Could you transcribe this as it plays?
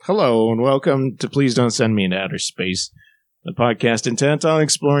Hello and welcome to Please Don't Send Me into Outer Space, the podcast intent on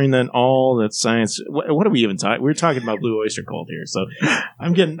exploring then all that science. What are we even talking? We're talking about Blue Oyster Cult here, so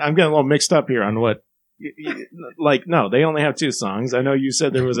I'm getting a little mixed up here on what. Like, no, they only have 2 songs. I know you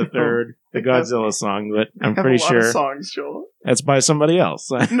said there was a third, the Godzilla song, but I'm pretty sure of songs, Joel. That's by somebody else.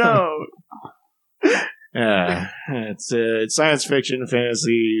 No. It's science fiction,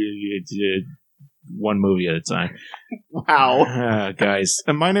 fantasy, one movie at a time. Wow. Guys.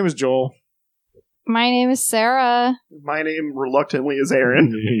 And my name is Joel. My name is Sarah. My name, reluctantly, is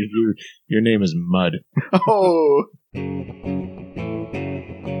Aaron. Your name is Mud. Oh.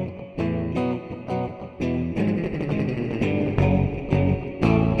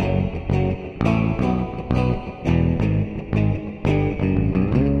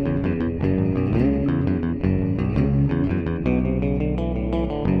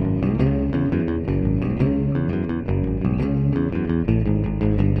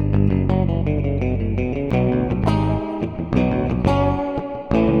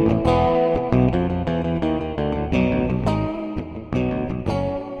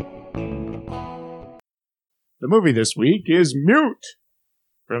 The movie this week is Mute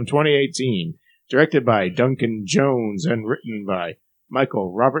from 2018, directed by Duncan Jones and written by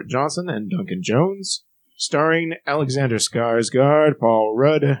Michael Robert Johnson and Duncan Jones, starring Alexander Skarsgård, Paul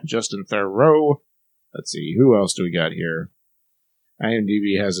Rudd, Justin Theroux. Let's see, who else do we got here?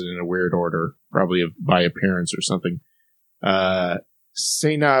 IMDb has it in a weird order, probably by appearance or something.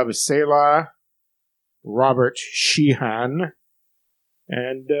 Zainab Saylah, Robert Sheehan,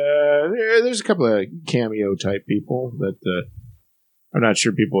 and there's a couple of cameo-type people that I'm not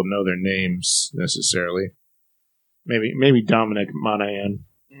sure people know their names, necessarily. Maybe Dominic Monaghan.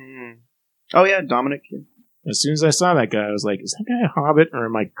 Oh, yeah, Dominic. As soon as I saw that guy, I was like, is that guy a Hobbit, or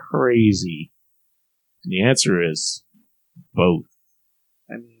am I crazy? And the answer is both.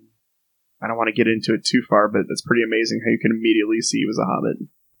 I mean, I don't want to get into it too far, but it's pretty amazing how you can immediately see he was a Hobbit.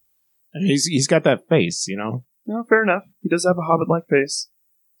 I mean, he's got that face, you know? No, fair enough. He does have a Hobbit-like face.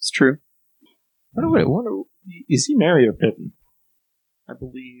 It's true. Is he Merry or Pippin? I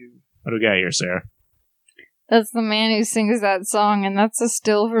believe. What do we got here, Sarah? That's the man who sings that song, and that's a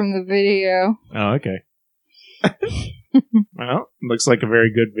still from the video. Oh, okay. Well, looks like a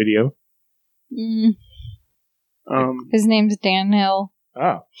very good video. His name's Dan Hill.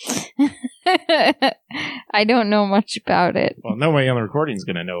 Oh. I don't know much about it. Well, nobody on the recording is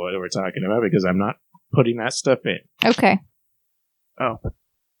going to know what we're talking about because I'm not putting that stuff in. Okay. Oh.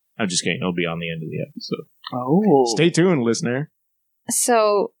 I'm just kidding. It'll be on the end of the episode. Oh. Stay tuned, listener.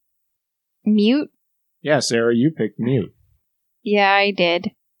 So, Mute? Yeah, Sarah, you picked Mute. Yeah, I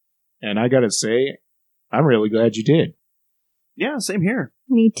did. And I gotta say, I'm really glad you did. Yeah, same here.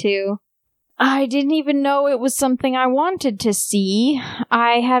 Me too. I didn't even know it was something I wanted to see.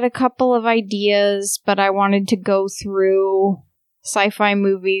 I had a couple of ideas, but I wanted to go through sci-fi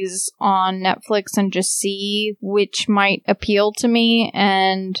movies on Netflix and just see which might appeal to me,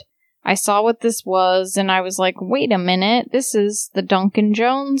 and I saw what this was, and I was like, wait a minute, this is the Duncan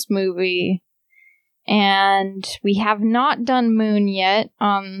Jones movie. And we have not done Moon yet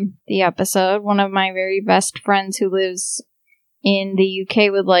on the episode. One of my very best friends who lives in the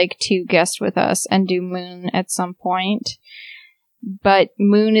UK would like to guest with us and do Moon at some point. But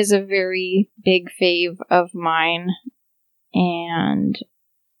Moon is a very big fave of mine, and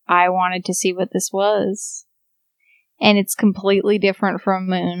I wanted to see what this was. And it's completely different from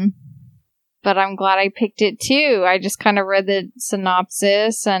Moon. But I'm glad I picked it too. I just kind of read the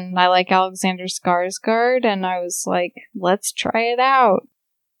synopsis, and I like Alexander Skarsgård, and I was like, let's try it out.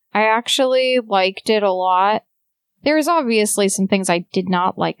 I actually liked it a lot. There's obviously some things I did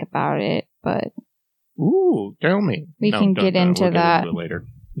not like about it, but... Ooh, tell me. We can get into we'll that. Get into it later.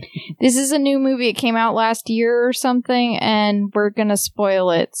 This is a new movie. It came out last year or something, and we're gonna spoil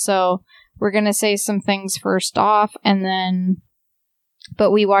it. So we're gonna say some things first off, and then...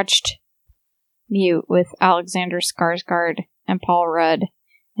 But we watched Mute with Alexander Skarsgård and Paul Rudd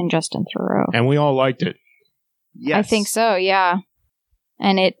and Justin Theroux. And we all liked it. Yes. I think so, yeah.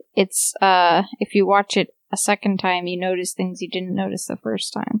 And it's if you watch it a second time, you notice things you didn't notice the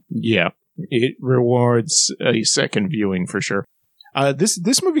first time. Yeah, it rewards a second viewing for sure.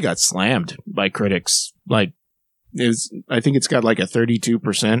 This movie got slammed by critics. Like, I think it's got like a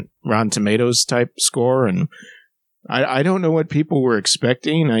 32% Rotten Tomatoes type score, and I don't know what people were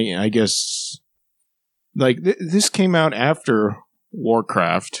expecting. I guess like this came out after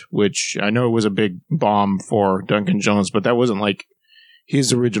Warcraft, which I know was a big bomb for Duncan Jones, but that wasn't like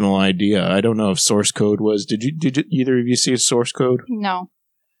his original idea. I don't know if Source Code was. Did either of you see Source Code? No.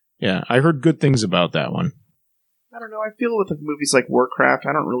 Yeah, I heard good things about that one. I don't know. I feel with movies like Warcraft,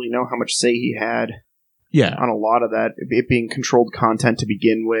 I don't really know how much say he had Yeah. on a lot of that, it being controlled content to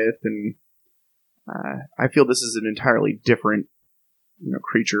begin with, and I feel this is an entirely different,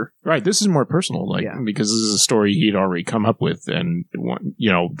 creature. Right. This is more personal, because this is a story he'd already come up with and,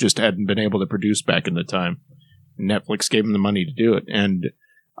 just hadn't been able to produce back in the time. Netflix gave him the money to do it. And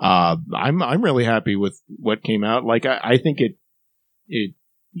I'm really happy with what came out. Like, I think it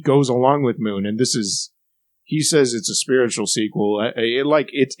goes along with Moon, and he says it's a spiritual sequel.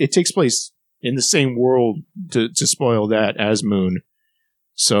 It takes place in the same world, to spoil that, as Moon.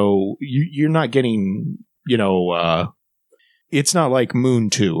 So you're not getting, it's not like Moon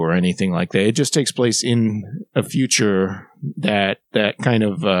 2 or anything like that. It just takes place in a future that kind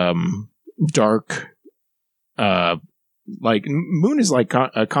of dark, like Moon is like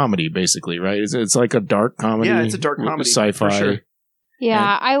a comedy, basically, right? It's like a dark comedy. Yeah, it's a dark comedy, sci-fi. for sure.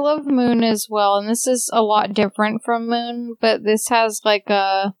 Yeah, I love Moon as well, and this is a lot different from Moon, but this has like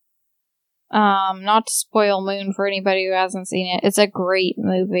a, not to spoil Moon for anybody who hasn't seen it, it's a great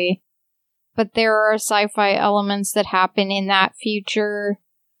movie. But there are sci-fi elements that happen in that future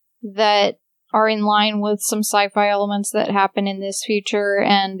that are in line with some sci-fi elements that happen in this future,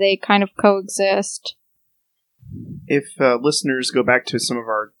 and they kind of coexist. If listeners go back to some of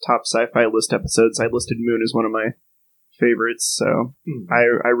our top sci-fi list episodes, I listed Moon as one of my favorites, so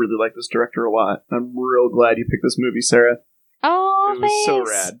I really like this director a lot. I'm real glad you picked this movie, Sarah. Oh, it was thanks. so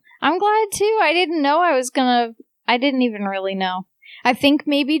rad. I'm glad too. I didn't even really know. I think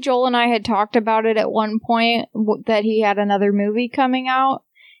maybe Joel and I had talked about it at one point, that he had another movie coming out,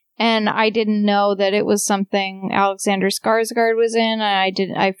 and I didn't know that it was something Alexander Skarsgård was in,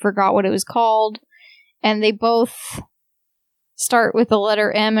 and I forgot what it was called. And they both start with the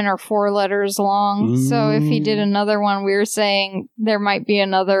letter M and are 4 letters long. Ooh. So if he did another one, we were saying there might be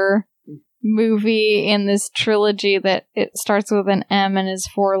another movie in this trilogy that it starts with an M and is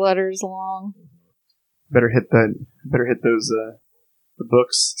 4 letters long. Better hit those the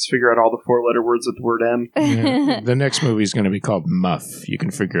books. Let's figure out all the 4-letter words with the word M. Yeah. The next movie is going to be called Muff. You can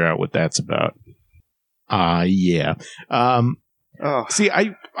figure out what that's about. Yeah. See,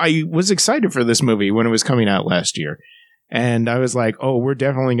 I was excited for this movie when it was coming out last year. And I was like, oh, we're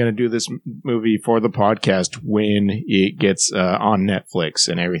definitely going to do this movie for the podcast when it gets on Netflix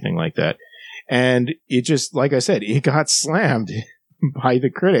and everything like that. And it just, like I said, it got slammed by the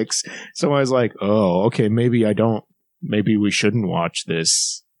critics. So I was like, oh, okay, maybe we shouldn't watch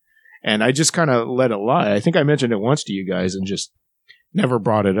this. And I just kind of let it lie. I think I mentioned it once to you guys and just never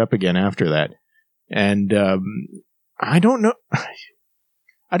brought it up again after that. And I don't know.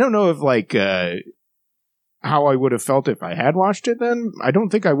 I don't know if like how I would have felt if I had watched it then. I don't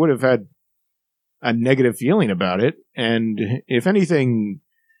think I would have had a negative feeling about it. And if anything,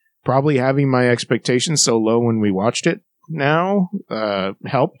 probably having my expectations so low when we watched it now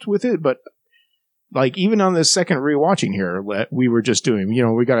helped with it. But like even on this second rewatching here that we were just doing,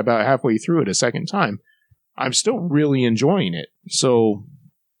 we got about halfway through it a second time. I'm still really enjoying it. So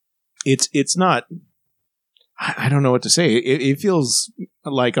it's not, I don't know what to say. It feels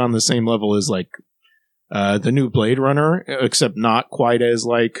like on the same level as like the new Blade Runner, except not quite as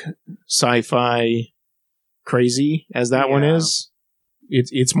like sci-fi crazy as that one is.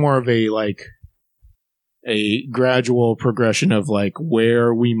 It's more of a like a gradual progression of like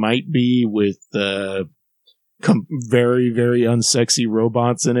where we might be with very, very unsexy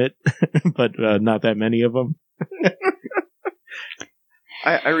robots in it, but not that many of them.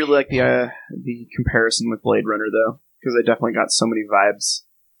 I really like the comparison with Blade Runner though, because I definitely got so many vibes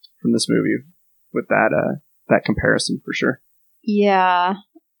from this movie with that comparison for sure. Yeah,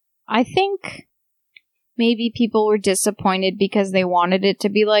 I think maybe people were disappointed because they wanted it to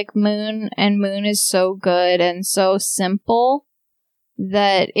be like Moon, and Moon is so good and so simple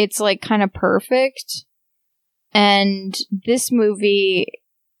that it's like kind of perfect. And this movie,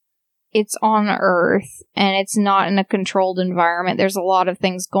 it's on Earth and it's not in a controlled environment. There's a lot of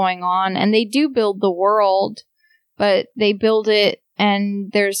things going on, and they do build the world, but they build it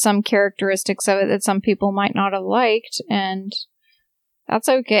and there's some characteristics of it that some people might not have liked, and that's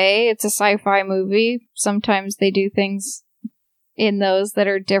okay. It's a sci-fi movie. Sometimes they do things in those that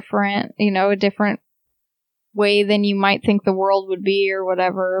are different, a different way than you might think the world would be or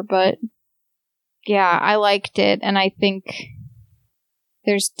whatever. But yeah, I liked it, and I think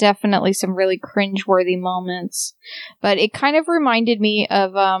there's definitely some really cringeworthy moments. But it kind of reminded me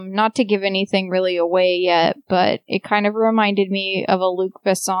of, not to give anything really away yet, but it kind of reminded me of a Luc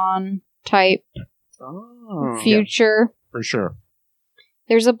Besson type future. Yeah, for sure.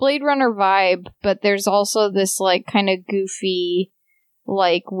 There's a Blade Runner vibe, but there's also this like kind of goofy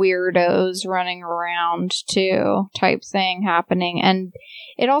like weirdos running around too type thing happening. And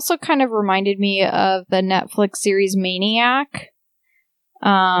it also kind of reminded me of the Netflix series Maniac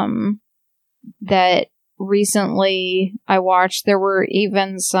that recently I watched. There were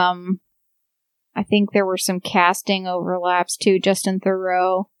even some casting overlaps too. Justin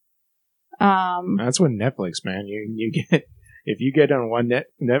Theroux. That's when Netflix, man. You get, if you get on one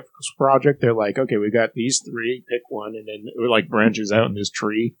Netflix project, they're like, okay, we got these 3, pick one, and then it like branches out in this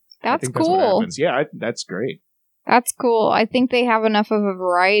tree. That's cool. That's what happens. Yeah, that's great. That's cool. I think they have enough of a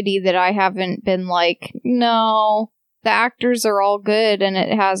variety that I haven't been like, no, the actors are all good, and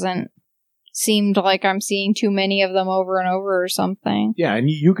it hasn't seemed like I'm seeing too many of them over and over or something. Yeah, and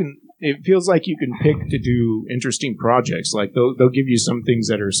you can. It feels like you can pick to do interesting projects. Like they'll give you some things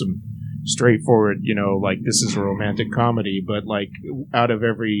that are some straightforward, like this is a romantic comedy, but like out of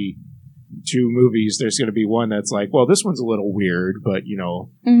every 2 movies, there's going to be one that's like, well, this one's a little weird, but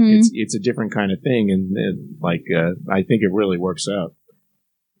it's a different kind of thing, and I think it really works out.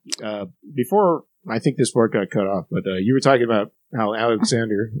 Before, I think this part got cut off, but you were talking about how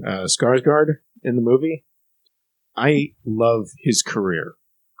Alexander Skarsgård in the movie. I love his career.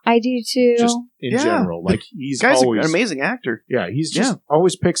 I do too. Just in general, like he's guy's always an amazing actor. Yeah, he's just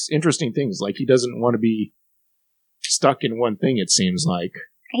always picks interesting things. Like he doesn't want to be stuck in one thing. It seems like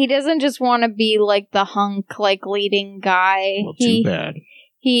he doesn't just want to be like the hunk, like leading guy. Well, too bad.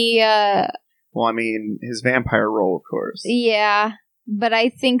 Well, I mean, his vampire role, of course. Yeah, but I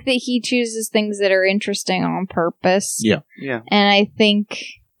think that he chooses things that are interesting on purpose. Yeah. And I think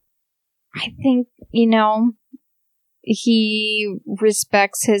he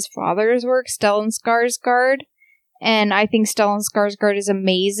respects his father's work, Stellan Skarsgård, and I think Stellan Skarsgård is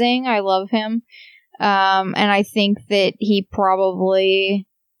amazing. I love him. And I think that he probably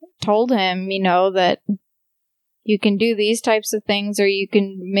told him, that you can do these types of things, or you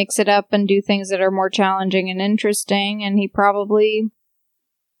can mix it up and do things that are more challenging and interesting. And he probably,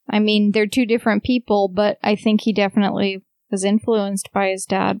 they're 2 different people, but I think he definitely was influenced by his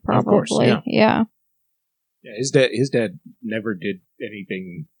dad, probably. Of course, yeah. Yeah, his dad never did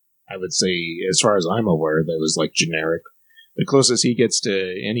anything, I would say, as far as I'm aware, that was like generic. The closest he gets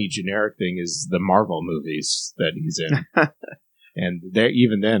to any generic thing is the Marvel movies that he's in. And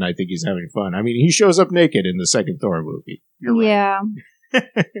even then, I think he's having fun. He shows up naked in the second Thor movie. You're right. Yeah.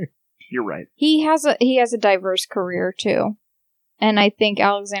 You're right. He has a diverse career, too. And I think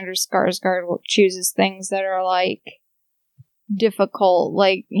Alexander Skarsgård chooses things that are, like, difficult.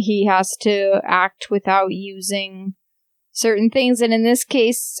 Like, he has to act without using certain things, and in this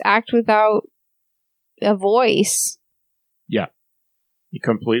case, act without a voice. Yeah. He's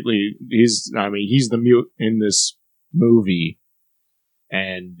the mute in this movie.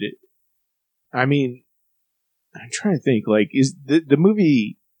 And, I'm trying to think, like, is the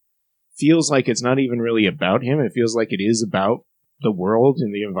movie feels like it's not even really about him. It feels like it is about the world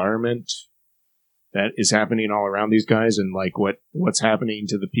and the environment that is happening all around these guys, and like what's happening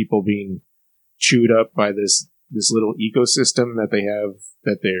to the people being chewed up by this little ecosystem that they have,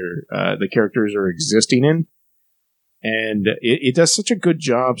 that the characters are existing in. And it does such a good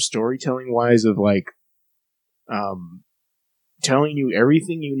job storytelling wise of like telling you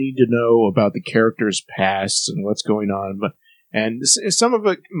everything you need to know about the characters' pasts and what's going on. And some of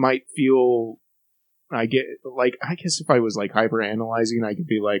it might feel, I guess if I was like hyper analyzing, I could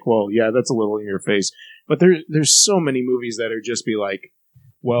be like, well, yeah, that's a little in your face. But there's so many movies that are just be like,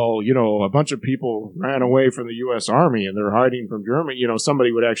 well, a bunch of people ran away from the U.S. Army and they're hiding from Germany.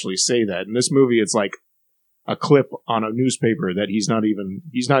 Somebody would actually say that. In this movie, it's like a clip on a newspaper that he's not even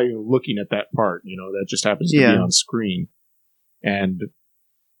looking at that part. That just happens to be on screen, and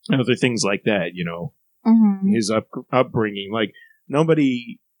other things like that. Mm-hmm. His upbringing, like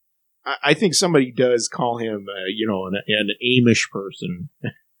nobody. I think somebody does call him, an Amish person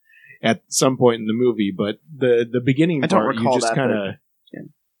at some point in the movie, but the beginning part, you just kind of,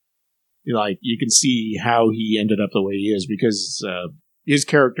 like, you can see how he ended up the way he is, because his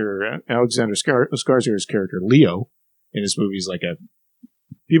character, Alexander Skarsgård's character, Leo, in this movie is like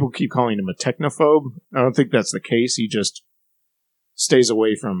people keep calling him a technophobe. I don't think that's the case. He just stays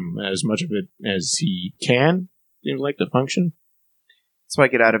away from as much of it as he can, like the function. So I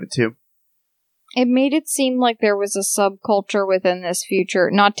get out of it too. It made it seem like there was a subculture within this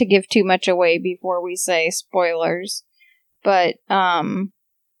future, not to give too much away before we say spoilers, but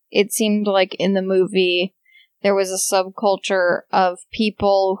it seemed like in the movie there was a subculture of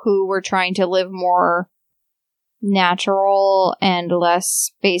people who were trying to live more natural and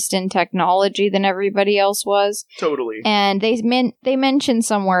less based in technology than everybody else was. Totally. And they mentioned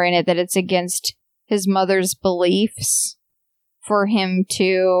somewhere in it that it's against his mother's beliefs. for him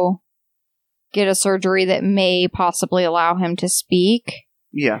to get a surgery that may possibly allow him to speak.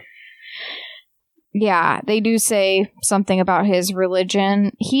 Yeah. Yeah, they do say something about his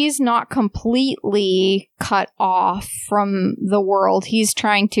religion. He's not completely cut off from the world. He's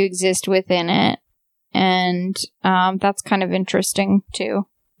trying to exist within it. And that's kind of interesting, too.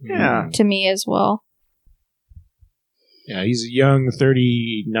 Yeah. To me as well. Yeah, he's a young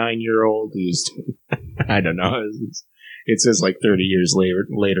 39-year-old who's, I don't know, it says like 30 years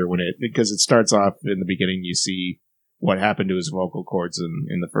later when because it starts off in the beginning, you see what happened to his vocal cords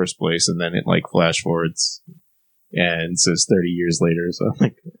in the first place, and then it like flash forwards and says 30 years later. So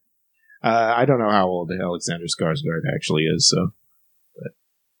like, I don't know how old Alexander Skarsgård actually is. So,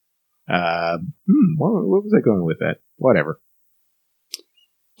 but what was I going with that? Whatever.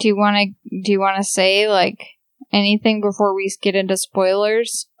 Do you want to say like anything before we get into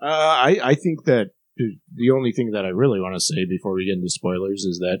spoilers? I think that the only thing that I really want to say before we get into spoilers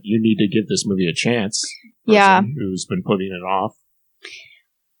is that you need to give this movie a chance. Yeah. Who's been putting it off.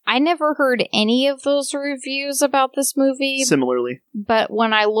 I never heard any of those reviews about this movie. Similarly. But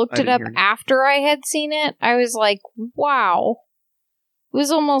when I looked it up after I had seen it, I was like, wow. It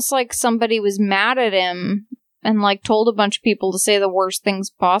was almost like somebody was mad at him and like told a bunch of people to say the worst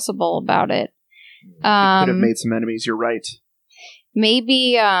things possible about it. He could have made some enemies, you're right.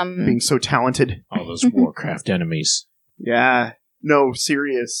 Maybe being so talented. All those Warcraft enemies. Yeah. No,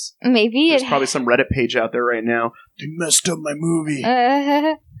 serious. Maybe there's probably some Reddit page out there right now. They messed up my movie.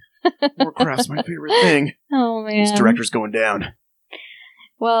 Warcraft's my favorite thing. Oh man. This director's going down.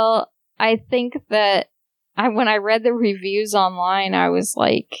 Well, I think that when I read the reviews online, I was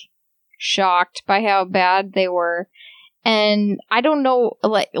like shocked by how bad they were. And I don't know,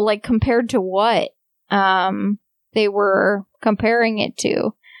 like compared to what they were comparing it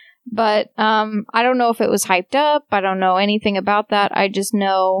to. But I don't know if it was hyped up. I don't know anything about that. I just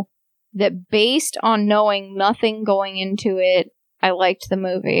know that based on knowing nothing going into it, I liked the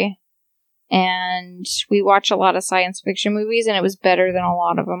movie. And we watch a lot of science fiction movies, and it was better than a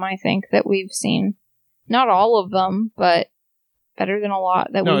lot of them, I think, that we've seen. Not all of them, but better than a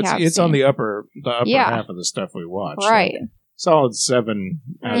lot that we have seen. It's on the upper half of the stuff we watch. Right. Like, solid 7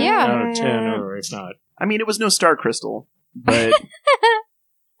 out of 10, or if not. I mean, it was no Star Crystal, but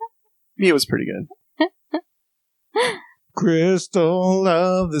it was pretty good. Crystal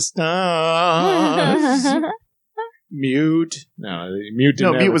of the stars. Mute. No, Mute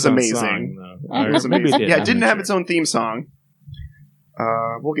didn't have Mute was its own amazing. song, no. It was amazing. Yeah, it didn't have sure. its own theme song.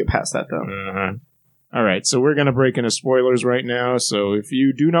 We'll get past that, though. Uh-huh. All right, so we're going to break into spoilers right now. So if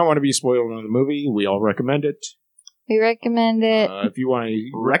you do not want to be spoiled on the movie, we all recommend it. We recommend it. If you want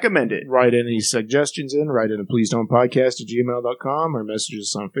to recommend it, write any suggestions in, write in a pleasedon'tpodcast@gmail.com or message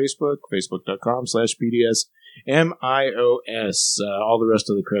us on Facebook, facebook.com/PDSMIOS. All the rest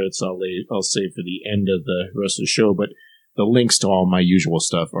of the credits I'll save for the end of the rest of the show, but the links to all my usual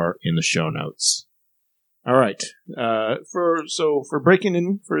stuff are in the show notes. All right. For breaking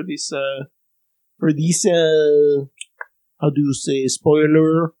in for this how do you say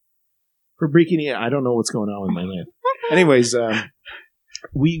spoiler? For breaking in, I don't know what's going on with my life. Anyways,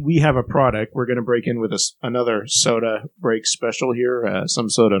 we have a product. We're going to break in with another soda break special here. Some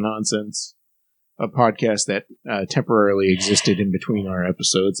Soda Nonsense, a podcast that temporarily existed in between our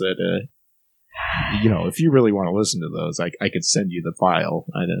episodes. That if you really want to listen to those, I could send you the file.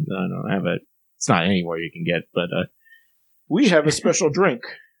 I don't have it. It's not anywhere you can get, but we have a special drink.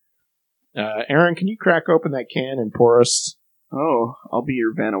 Aaron, can you crack open that can and pour us? Oh, I'll be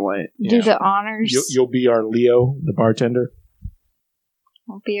your Vanna White. Do the honors. You'll be our Leo, the bartender.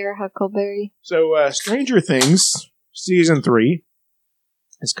 I'll be your Huckleberry. So, Stranger Things Season 3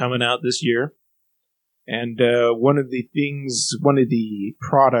 is coming out this year. And one of the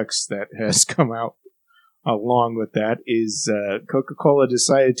products that has come out along with that is Coca-Cola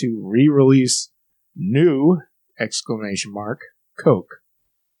decided to re-release new ! Coke.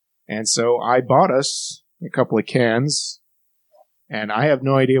 And so I bought us a couple of cans. And I have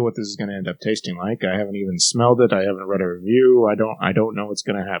no idea what this is going to end up tasting like. I haven't even smelled it. I haven't read a review. I don't know what's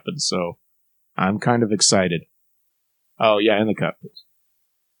going to happen. So I'm kind of excited. Oh yeah, in the cup.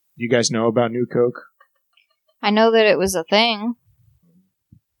 You guys know about New Coke? I know that it was a thing.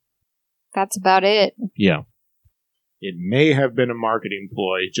 That's about it. Yeah. It may have been a marketing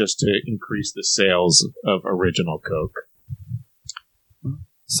ploy just to increase the sales of original Coke.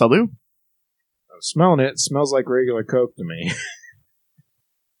 Salut. I'm smelling it. It smells like regular Coke to me.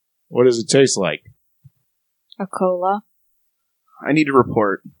 What does it taste like? A cola. I need to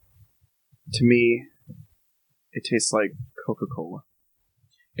report. To me, it tastes like Coca-Cola.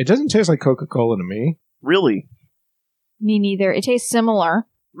 It doesn't taste like Coca-Cola to me. Really? Me neither. It tastes similar,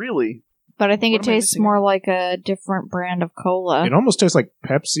 Really? but I think What it am I tastes missing more out? like a different brand of cola. It almost tastes like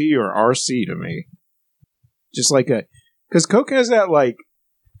Pepsi or RC to me. Just like a... Because Coke has that, like...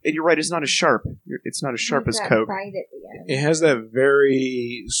 And you're right, it's not as sharp. It's not as sharp as Coke. It has that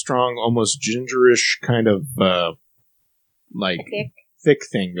very strong, almost gingerish kind of, like, thick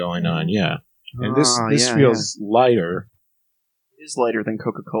thing going on, yeah. And this feels lighter. It is lighter than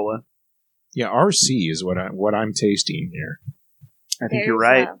Coca-Cola. Yeah, RC is what I'm tasting here. I think you're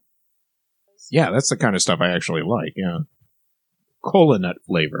right. Yeah, that's the kind of stuff I actually like, yeah. Cola nut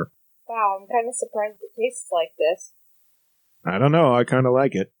flavor. Wow, I'm kind of surprised it tastes like this. I don't know, I kind of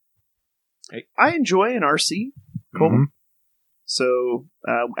like it. I enjoy an RC cola. Mhm. So,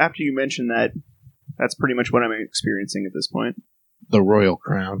 after you mentioned that, that's pretty much what I'm experiencing at this point. The Royal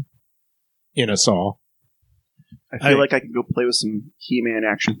Crown. In us all. I feel like I could go play with some He-Man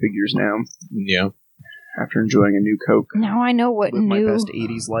action figures now, Yeah. after enjoying a new Coke. Now I know what Live my new. best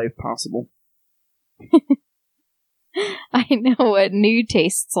 80s life possible. I know what new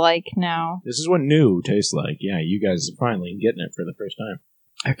tastes like now. This is what new tastes like. Yeah, you guys are finally getting it for the first time.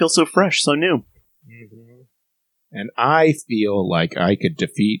 I feel so fresh, so new. Mm-hmm. And I feel like I could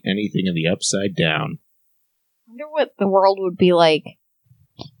defeat anything in the Upside Down. I wonder what the world would be like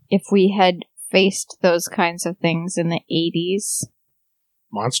if we had faced those kinds of things in the 80s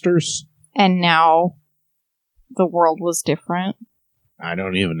Monsters? and now the world was different. I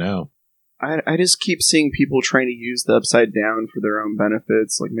don't even know. I just keep seeing people trying to use the Upside Down for their own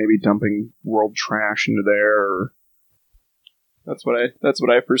benefits, like maybe dumping world trash into there. Or that's what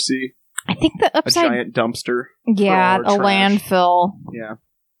I foresee. I think the A upside giant dumpster. yeah, for all a our trash. landfill, Yeah,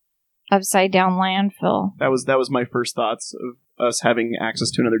 upside down landfill. that was my first thoughts of us having access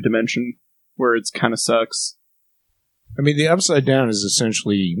to another dimension where it's kind of sucks. I mean, the Upside Down is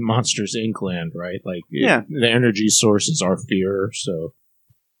essentially Monsters Inc. land, right? Like, Yeah. the energy source is our fear, so...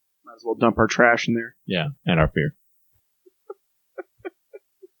 Might as well dump our trash in there. Yeah, and our fear.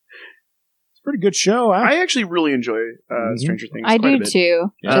 It's a pretty good show. I actually really enjoy Stranger Things. I quite a do bit.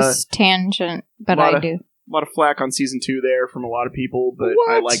 too. Yeah. Just tangent, but lot I of- do. A lot of flack on season 2 there from a lot of people, but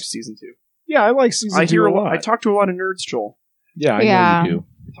I What? liked season 2. Yeah, I like season I 2 hear a lot. I talk to a lot of nerds, Joel. Yeah, I Yeah. know you do.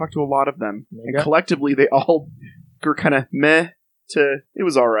 I talk to a lot of them, and Yeah. collectively they all were kind of meh to it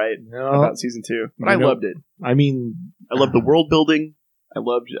was all right No, about season 2, but I I know. loved it. I mean... I loved the world building. I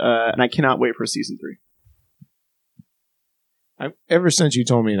loved, and I cannot wait for season 3. Ever since you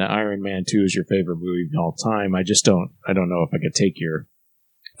told me that Iron Man 2 is your favorite movie of all time, I don't know if I could take your...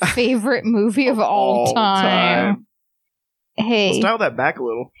 Favorite movie of all time. Hey, Let's dial that back a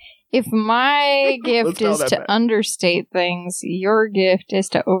little. if my Let's gift dial is that to back. understate things, your gift is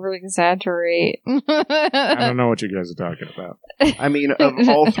to over exaggerate. I don't know what you guys are talking about. I mean, of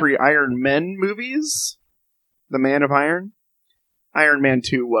all 3 Iron Men movies, The Man of Iron, Iron Man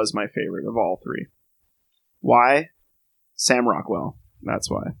 2 was my favorite of all 3. Why? Sam Rockwell. That's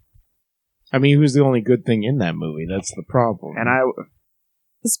why. I mean, who's the only good thing in that movie? That's the problem. And I,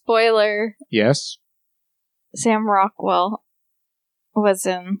 Spoiler: Yes? Sam Rockwell was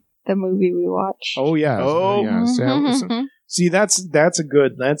in the movie we watched. Oh, yeah. Oh. yeah. See, that's a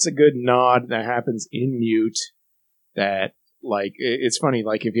good nod that happens in mute. That, like, it's funny.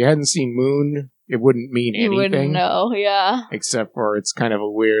 Like, if you hadn't seen Moon, it wouldn't mean You anything. wouldn't know, yeah. Except for it's kind of a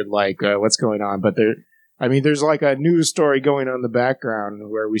weird, like, what's going on. But there's like a news story going on in the background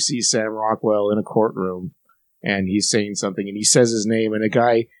where we see Sam Rockwell in a courtroom and he's saying something and he says his name and a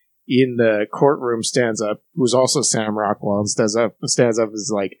guy in the courtroom stands up, who's also Sam Rockwell, and stands up and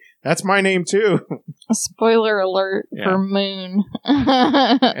is like, that's my name too. Spoiler alert Yeah. for Moon.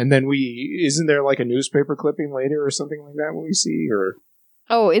 And then isn't there like a newspaper clipping later or something like that when we see, or?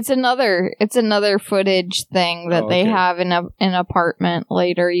 Oh, it's another footage thing that they okay. have in an apartment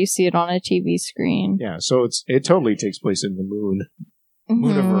later. You see it on a TV screen. Yeah, so it totally takes place in the Moon.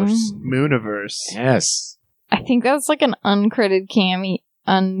 Mooniverse. Mooniverse. Yes. I think that's like an uncredited cameo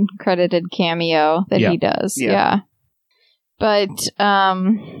that Yeah. he does. Yeah. Yeah. But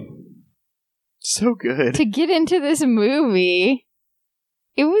So good. to get into this movie,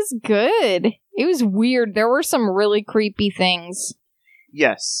 it was good. It was weird. There were some really creepy things.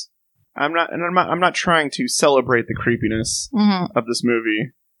 Yes. I'm not trying to celebrate the creepiness Mhm. of this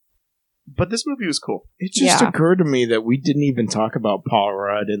movie. But this movie was cool. It just Yeah. occurred to me that we didn't even talk about Paul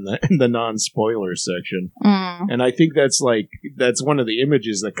Rudd in the non-spoiler section. Mm. And I think that's one of the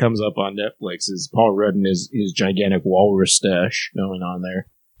images that comes up on Netflix is Paul Rudd and his gigantic walrus stash going on there.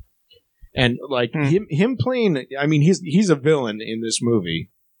 And like him playing, I mean, he's a villain in this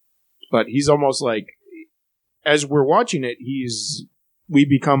movie, but he's almost like, as we're watching it, we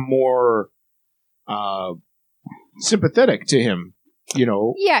become more sympathetic to him, you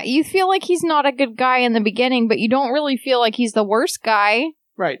know. Yeah, you feel like he's not a good guy in the beginning, but you don't really feel like he's the worst guy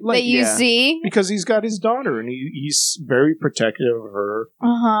Right. that you see. Because he's got his daughter, and he's very protective of her,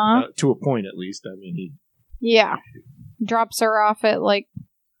 to a point at least. I mean, Yeah. Drops her off at, like,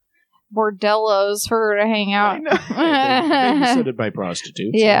 bordellos for her to hang out. babysitted by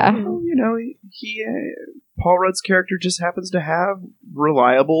prostitutes. Yeah. Well, you know, he Paul Rudd's character just happens to have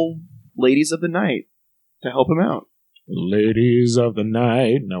reliable ladies of the night to help him out. Ladies of the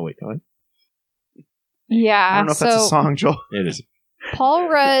night. No, wait, what? Yeah. I don't know if that's a song, Joel. It is. Paul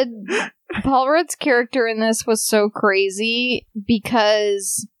Rudd's character in this was so crazy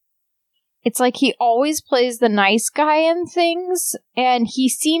because it's like he always plays the nice guy in things, and he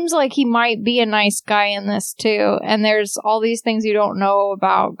seems like he might be a nice guy in this too. And there's all these things you don't know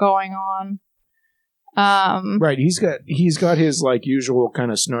about going on. Right, he's got his like usual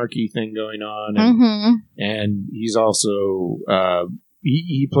kind of snarky thing going on, and, and he's also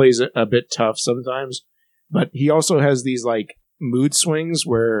he plays a bit tough sometimes, but he also has these like mood swings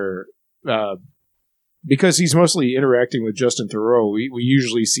where because he's mostly interacting with Justin Theroux, we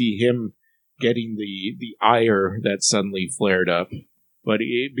usually see him getting the ire that suddenly flared up, but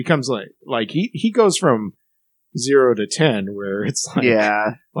it becomes like he goes from 0 to 10, where it's like,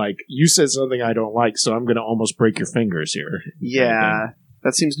 like you said something I don't like, so I'm going to almost break your fingers here. Yeah,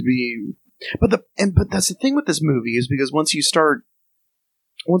 that seems to be. But that's the thing with this movie is because once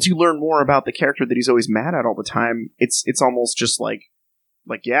you learn more about the character that he's always mad at all the time, it's almost just like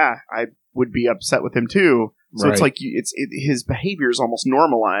yeah, I would be upset with him too. So it's like his behavior is almost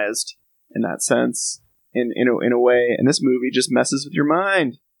normalized in that sense, in a way. And this movie just messes with your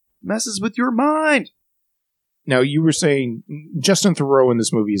mind. Now, you were saying Justin Theroux in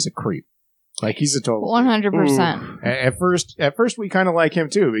this movie is a creep. Like, he's a total 100%. At first, we kind of like him,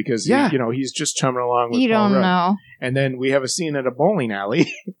 too, because, he's just chumming along with You Paul don't Rudd. know. And then we have a scene at a bowling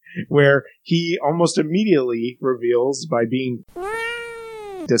alley where he almost immediately reveals, by being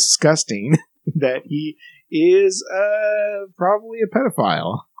disgusting, that he is probably a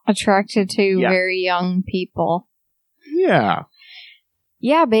pedophile. Attracted to very young people. Yeah.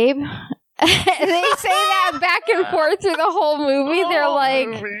 Yeah, babe. They say that back and forth through the whole movie. They're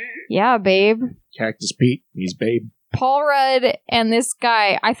like, yeah, babe. Cactus Pete, he's babe. Paul Rudd and this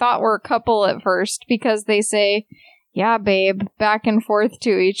guy, I thought were a couple at first because they say, yeah, babe, back and forth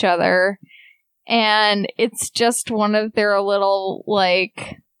to each other. And it's just one of their little,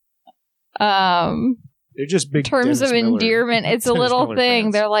 like, they're just big terms Dennis of Miller. endearment. It's a Dennis little Miller thing.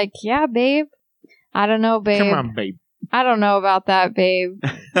 fans. They're like, yeah, babe. I don't know, babe. Come on, babe. I don't know about that, babe.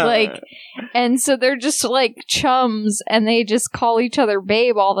 Like, and so they're just like chums and they just call each other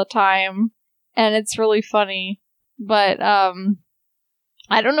babe all the time. And it's really funny. But,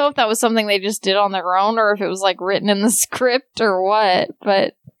 I don't know if that was something they just did on their own or if it was like written in the script or what,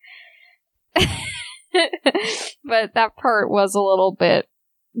 but, but that part was a little bit,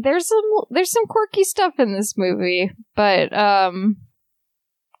 there's some quirky stuff in this movie, but,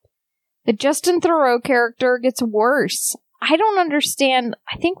 the Justin Theroux character gets worse. I don't understand.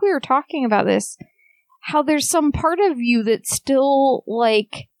 I think we were talking about this. How there's some part of you that still,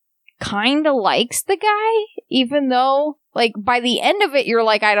 like, kind of likes the guy, even though, like, by the end of it, you're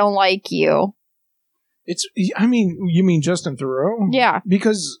like, I don't like you. You mean Justin Theroux? Yeah.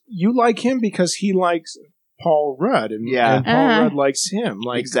 Because you like him because he likes Paul Rudd, and Paul Rudd likes him.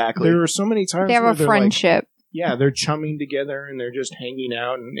 Like, exactly. There are so many times they have where a friendship. Like, they're chumming together and they're just hanging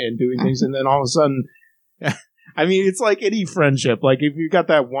out and doing things, and then all of a sudden, I mean, it's like any friendship. Like, if you've got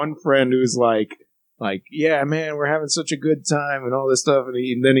that one friend who's like, yeah, man, we're having such a good time and all this stuff,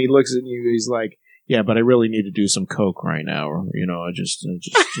 and then he looks at you, he's like, yeah, but I really need to do some coke right now, or I just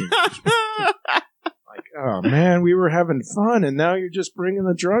like, oh man, we were having fun, and now you're just bringing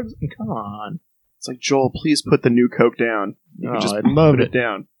the drugs. Come on, it's like, Joel, please put the new coke down. You just I love put it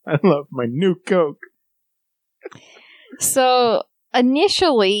down. I love my new coke. So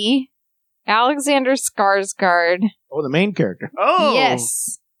initially, Alexander Skarsgård. Oh, the main character. Oh,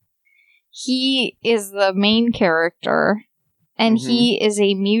 Yes. He is the main character, and he is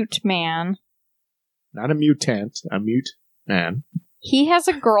a mute man. Not a mutant, a mute man. He has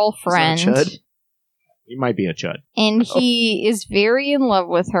a girlfriend. Is that a chud? He might be a chud. And he is very in love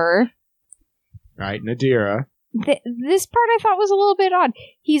with her. Right, Nadira. This part I thought was a little bit odd.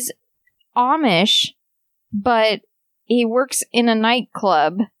 He's Amish, but he works in a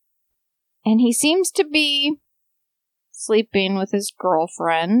nightclub, and he seems to be sleeping with his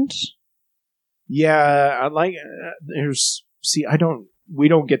girlfriend. Yeah, I like. I don't we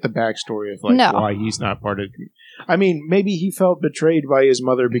don't get the backstory of like No. why he's not part of. I mean, maybe he felt betrayed by his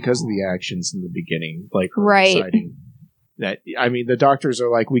mother because of the actions in the beginning, like her Right. deciding that. I mean, the doctors are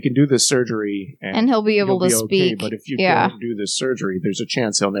like, we can do this surgery, And he'll be able to okay, speak. but if you Yeah. don't do this surgery, there's a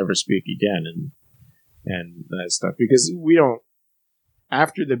chance he'll never speak again, and that stuff. Because we don't.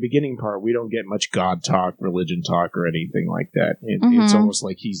 After the beginning part, we don't get much God talk, religion talk, or anything like that. It's Mhm. almost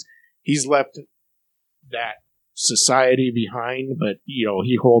like he's left that society behind, but he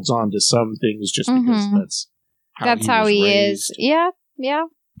holds on to some things just because Mhm. that's how was he raised. is. Yeah,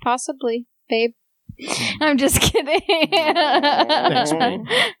 possibly, babe. I'm just kidding. Thanks, babe.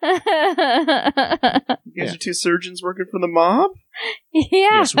 You guys are two surgeons working for the mob? Yeah.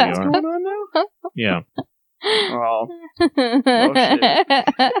 Yes, we What's are. going on now? Yeah. Oh,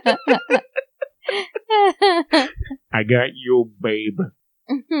 I got you, babe.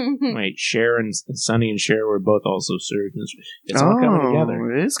 Wait, Cher and Sonny and Cher were both also surgeons. It's all coming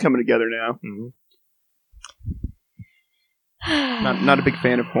together. It is coming together now. Mhm. Not a big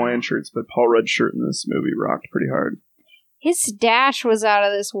fan of Hawaiian shirts, but Paul Rudd's shirt in this movie rocked pretty hard. His stash was out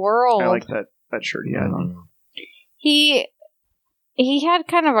of this world. I like that shirt he had on. He had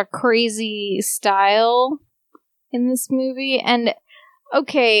kind of a crazy style in this movie, and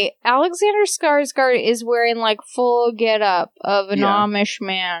okay, Alexander Skarsgård is wearing like full getup of an Yeah. Amish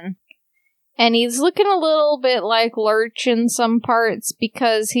man, and he's looking a little bit like Lurch in some parts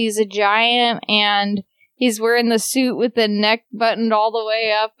because he's a giant and he's wearing the suit with the neck buttoned all the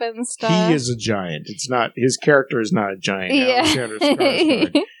way up and stuff. He is a giant. It's not his character is not a giant. Yeah. Alexander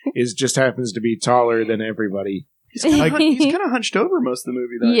Skarsgård just happens to be taller than everybody. He's kind of hunched over most of the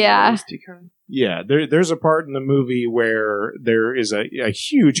movie. Though. Yeah. Yeah, there's a part in the movie where there is a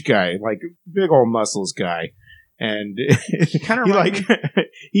huge guy, like big old muscles guy, and Kinda he reminds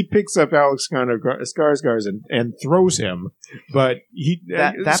he picks up Alex Skarsgård and throws him, but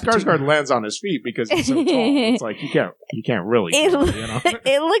That Skarsgård lands on his feet because he's so tall. It's like you can't really. It, throw him,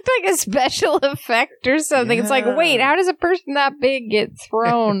 it looked like a special effect or something. It's like, wait, how does a person that big get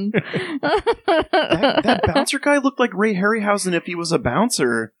thrown? that bouncer guy looked like Ray Harryhausen if he was a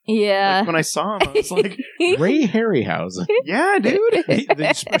bouncer. Yeah. Like, when I saw him, I was like, Ray Harryhausen, yeah, dude.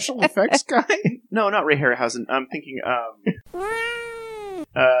 the special effects guy. No, not Ray Harryhausen. I'm thinking, no,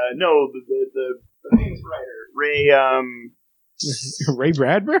 the famous writer, Ray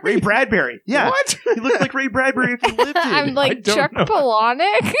Bradbury. Ray Bradbury. Yeah. What? He looked like Ray Bradbury if he lived it. I'm I like don't Chuck know.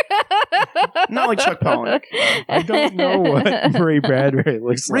 Palahniuk. Not like Chuck Palahniuk. I don't know what Ray Bradbury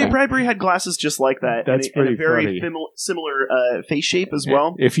looks Ray like. Bradbury had glasses just like that. That's and a pretty very funny. similar face shape as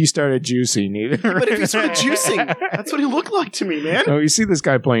well. If he started juicing, either. But if he started juicing, that's what he looked like to me, man. Oh, you see this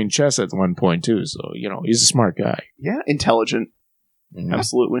guy playing chess at one point too, so he's a smart guy. Yeah, intelligent.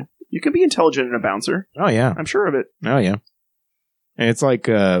 Absolutely. You can be intelligent and a bouncer. Oh yeah, I'm sure of it. oh yeah. And it's like,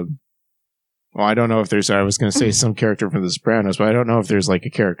 well, I don't know if there's. I was going to say some character from The Sopranos, but I don't know if there's like a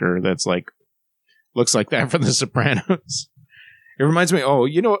character that's like looks like that from The Sopranos. It reminds me. Oh,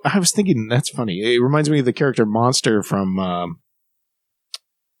 I was thinking that's funny. It reminds me of the character Monster from.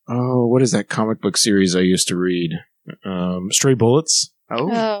 What is that comic book series I used to read? Stray Bullets.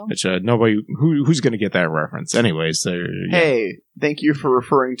 Oh. Which nobody who's going to get that reference. Anyways, Hey, thank you for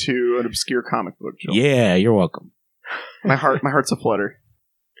referring to an obscure comic book, Joel. yeah, you're welcome. My heart's a flutter.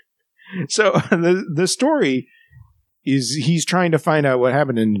 So the story is he's trying to find out what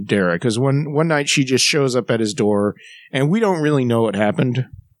happened to Nadera because one night she just shows up at his door and we don't really know what happened.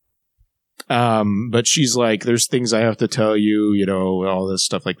 But she's like, "There's things I have to tell you," all this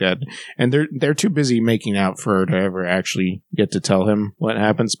stuff like that, and they're too busy making out for her to ever actually get to tell him what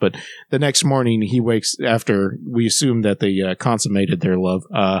happens. But the next morning, he wakes after we assume that they consummated their love.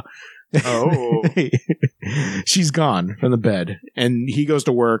 Oh. She's gone from the bed, and he goes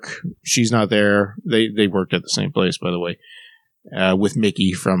to work. She's not there. They worked at the same place, by the way, with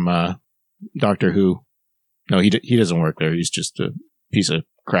Mickey from Doctor Who. No, he doesn't work there. He's just a piece of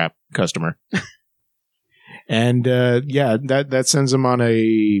crap customer. And that sends him on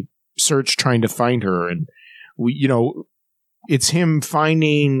a search trying to find her, and it's him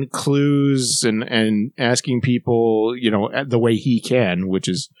finding clues and asking people, the way he can, which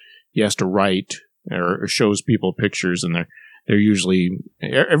is he has to write or shows people pictures, and they're usually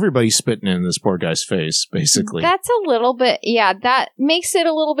everybody's spitting in this poor guy's face, basically. That's a little bit, that makes it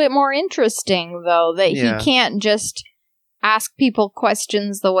a little bit more interesting, though, that Yeah. he can't just ask people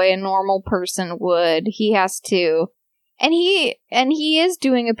questions the way a normal person would. He has to, and he is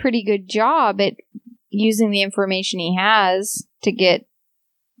doing a pretty good job at using the information he has to get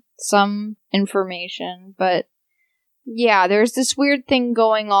some information, but yeah, there's this weird thing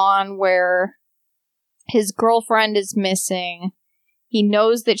going on where his girlfriend is missing. He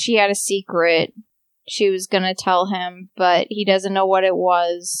knows that she had a secret she was going to tell him, but he doesn't know what it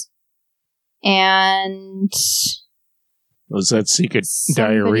was. And... Was that secret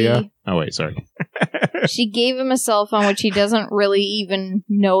diarrhea? Oh, wait, sorry. She gave him a cell phone, which he doesn't really even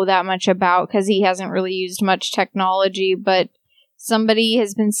know that much about because he hasn't really used much technology, but somebody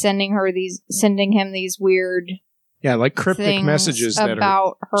has been sending him these weird... Yeah, like cryptic messages that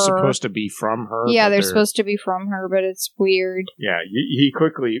are supposed to be from her. Yeah, they're supposed to be from her, but it's weird. Yeah, he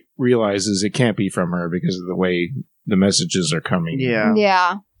quickly realizes it can't be from her because of the way the messages are coming.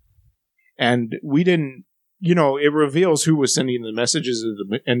 Yeah. And we didn't, it reveals who was sending the messages at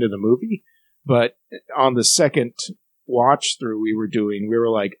the end of the movie, but on the second watch through we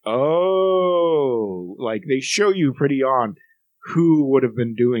were like, oh, like they show you pretty on who would have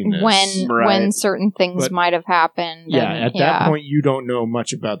been doing this when certain things might have happened. Yeah, at that point you don't know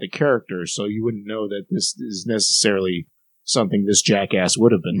much about the characters, so you wouldn't know that this is necessarily something this jackass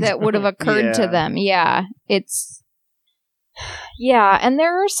would have been that would have occurred to them. Yeah, and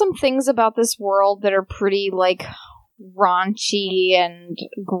there are some things about this world that are pretty like raunchy and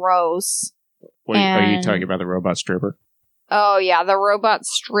gross. Wait, are you talking about the robot stripper? Oh yeah, the robot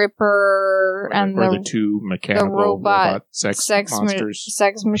stripper or the two mechanical robot sex monsters,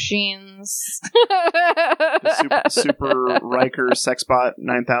 sex machines. The super Riker Sexbot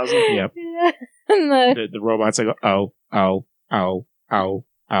 9000. Yep. And the robots that go ow ow ow ow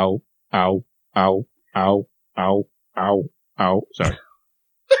ow ow ow ow ow ow ow. Sorry.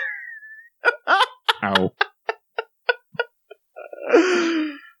 Ow.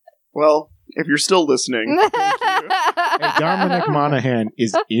 Well, if you're still listening, thank you. And Dominic Monaghan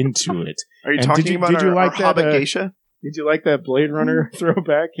is into it. Are you talking about our Hobbit geisha? Did you like that Blade Runner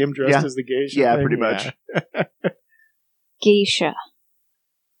throwback? Him dressed as the geisha? Yeah, thing? Pretty much. Geisha.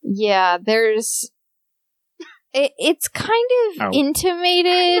 Yeah, there's... It's kind of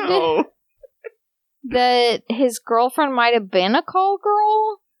intimated that his girlfriend might have been a call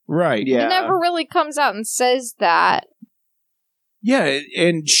girl. Right. Yeah. He never really comes out and says that. Yeah,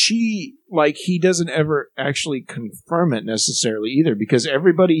 and she, he doesn't ever actually confirm it necessarily either, because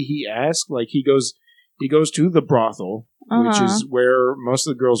everybody he asks, he goes to the brothel, which is where most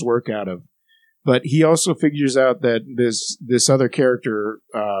of the girls work out of. But he also figures out that this other character,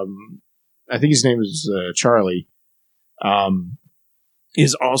 I think his name is Charlie,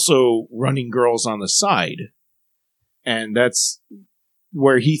 is also running girls on the side. And that's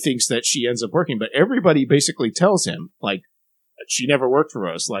where he thinks that she ends up working. But everybody basically tells him, she never worked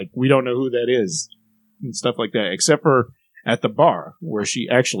for us. We don't know who that is and stuff like that, except for at the bar where she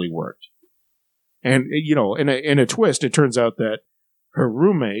actually worked. And, in a twist, it turns out that her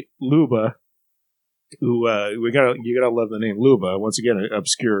roommate, Luba, who, you gotta love the name Luba. Once again, an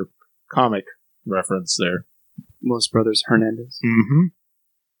obscure comic reference there. Los Brothers Hernandez. Mm-hmm.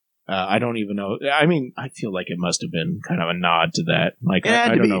 I don't even know. I mean, I feel like it must have been kind of a nod to that. I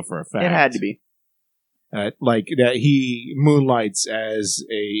don't know for a fact. It had to be. That he moonlights as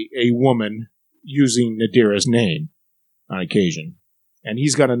a woman using Nadira's name on occasion. And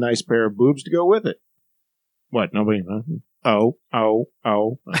he's got a nice pair of boobs to go with it. What? Nobody? Oh.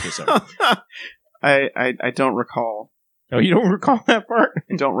 Okay, sorry. I don't recall. Oh, you don't recall that part?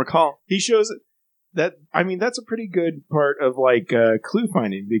 I don't recall. He shows it. That's a pretty good part of clue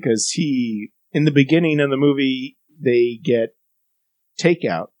finding, because in the beginning of the movie, they get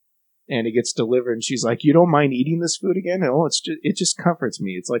takeout. And it gets delivered, and she's like, "You don't mind eating this food again?" Oh, it just comforts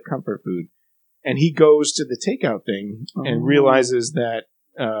me. It's like comfort food. And he goes to the takeout thing and realizes that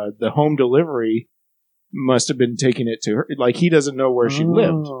the home delivery must have been taking it to her. He doesn't know where she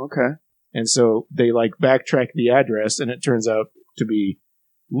lived. Okay. And so they backtrack the address, and it turns out to be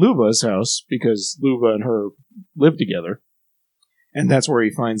Luba's house, because Luba and her live together. And that's where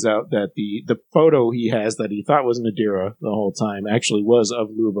he finds out that the photo he has that he thought was Nadira the whole time actually was of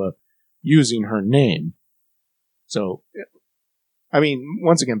Luba, using her name. So,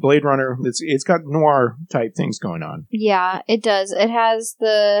 once again, Blade Runner, it's got noir type things going on. Yeah, it does. It has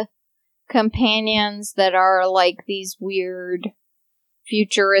the companions that are these weird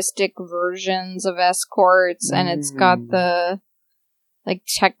futuristic versions of escorts, and it's got the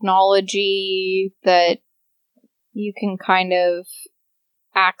technology that you can kind of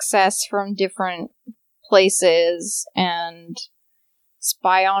access from different places and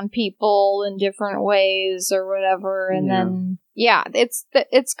spy on people in different ways or whatever. And then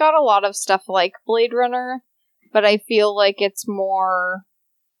it's got a lot of stuff like Blade Runner, but I feel like it's more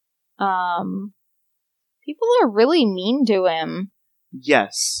people are really mean to him.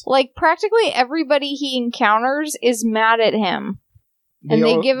 Yes. Practically everybody he encounters is mad at him. And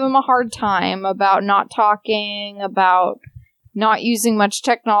they give him a hard time about not talking, about not using much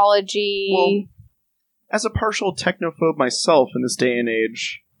technology. Well, as a partial technophobe myself in this day and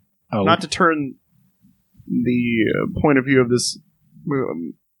age, not to turn the point of view of this,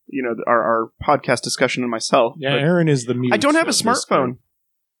 our podcast discussion on myself. Yeah, Aaron is the muse. I don't have a of this smartphone. group.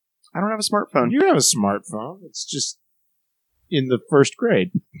 I don't have a smartphone. You have a smartphone. It's just in the first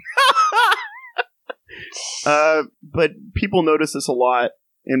grade. But people notice this a lot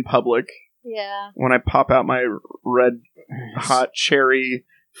in public. Yeah. When I pop out my red hot cherry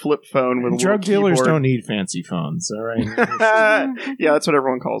flip phone with a drug dealers keyboard. don't need fancy phones. All right. Yeah, that's what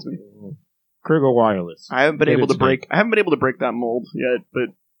everyone calls me. Kruger Wireless. I haven't been able to break that mold yet, but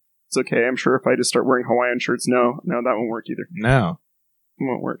it's okay. I'm sure if I just start wearing Hawaiian shirts, no, that won't work either. No, it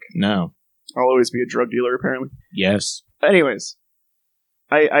won't work. No, I'll always be a drug dealer apparently. Yes. Anyways,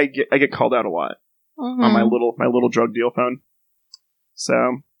 I get called out a lot on my little drug deal phone. So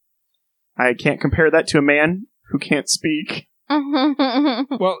I can't compare that to a man who can't speak.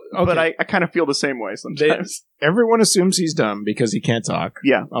 Well, okay. But I kind of feel the same way sometimes. Everyone assumes he's dumb because he can't talk.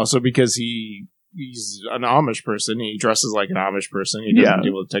 Yeah. Also because he's an Amish person. He dresses like an Amish person. He doesn't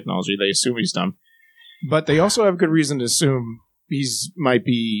deal with technology. They assume he's dumb. But they also have good reason to assume might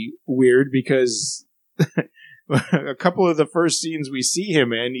be weird because a couple of the first scenes we see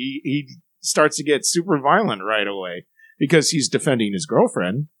him in, he starts to get super violent right away because he's defending his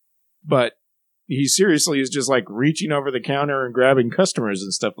girlfriend. But he seriously is just like reaching over the counter and grabbing customers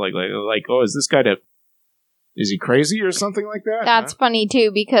and stuff like, oh, is this guy is he crazy or something like that? That's funny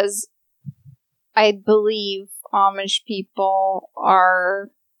too, because I believe Amish people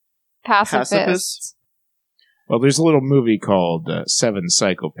are pacifists. Well, there's a little movie called Seven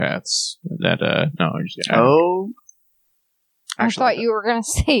Psychopaths that, I thought you were going to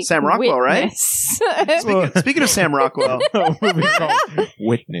say Sam Rockwell, Witness. Right? Speaking of Sam Rockwell, a movie called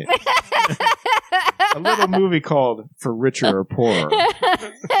Witness. A little movie called For Richer or Poorer.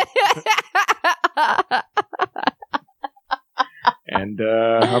 And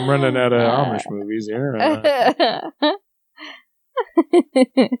I'm running out of Amish movies here.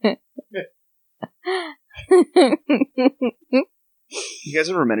 You guys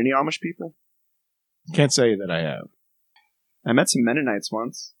ever met any Amish people? Can't say that I have. I met some Mennonites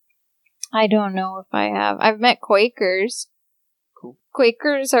once. I don't know if I have. I've met Quakers. Cool.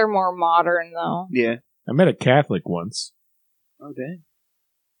 Quakers are more modern, though. Yeah. I met a Catholic once. Oh, dang.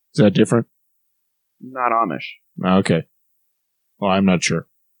 Is that different? Not Amish. Oh, okay. Well, I'm not sure.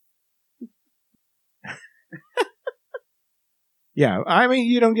 Yeah, I mean,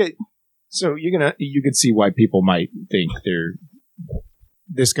 you don't get... So you can see why people might think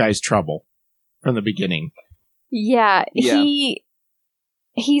this guy's trouble from the beginning. Yeah.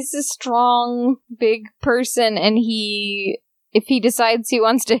 He's a strong, big person, and if he decides he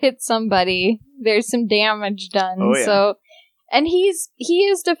wants to hit somebody, there's some damage done. Oh, yeah. So, and he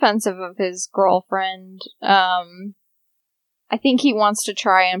is defensive of his girlfriend. I think he wants to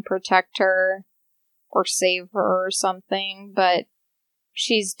try and protect her or save her or something, but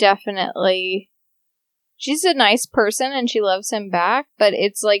she's a nice person and she loves him back, but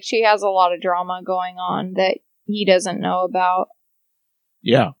it's like she has a lot of drama going on that he doesn't know about.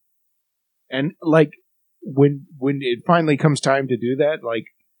 Yeah. And like when it finally comes time to do that, like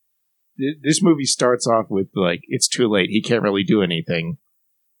this movie starts off with like it's too late. He can't really do anything.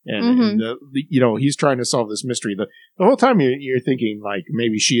 And he's trying to solve this mystery. The whole time you're thinking like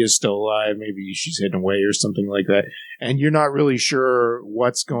maybe she is still alive, maybe she's hidden away or something like that, and you're not really sure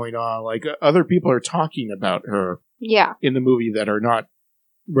what's going on. Like other people are talking about her, in the movie that are not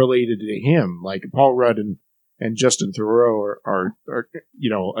related to him. Like Paul Rudd and Justin Theroux are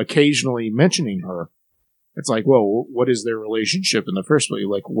occasionally mentioning her. It's like, well, what is their relationship in the first place?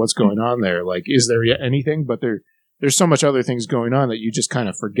 Like, what's going on there? Like, is there anything? But there's so much other things going on that you just kind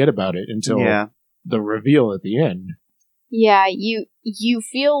of forget about it until the reveal at the end. Yeah, you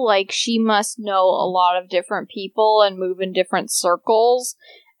feel like she must know a lot of different people and move in different circles,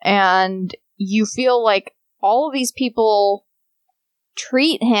 and you feel like all of these people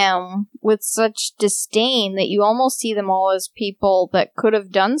treat him with such disdain that you almost see them all as people that could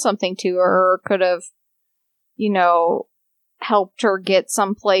have done something to her or could have, helped her get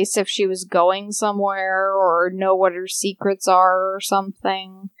someplace if she was going somewhere or know what her secrets are or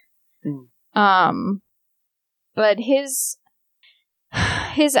something. But his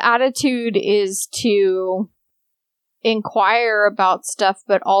attitude is to inquire about stuff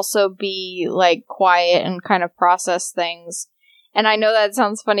but also be like quiet and kind of process things. And I know that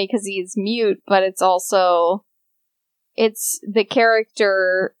sounds funny because he's mute, but it's the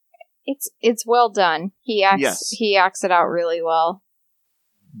character. It's well done. He acts it out really well.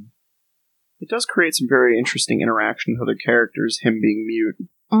 It does create some very interesting interaction with other characters, him being mute.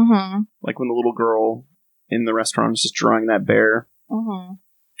 Mm-hmm. Like when the little girl in the restaurant is just drawing that bear. Mm-hmm.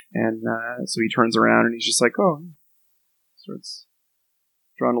 And so he turns around and he's just like, oh. Starts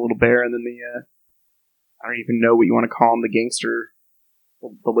drawing a little bear, and then I don't even know what you want to call him, the gangster,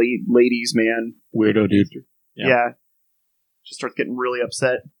 the ladies man. Weirdo dude. Yeah. Just starts getting really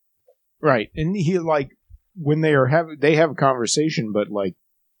upset. Right. And he, like, when they have a conversation, but, like,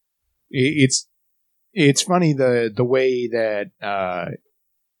 it's funny the way that,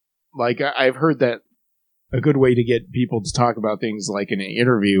 like, I've heard that a good way to get people to talk about things like in an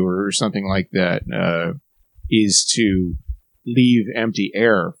interview or something like that is to leave empty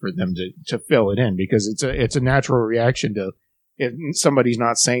air for them to fill it in, because it's a natural reaction to if somebody's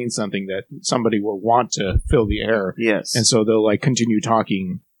not saying something that somebody will want to fill the air. Yes. And so they'll, like, continue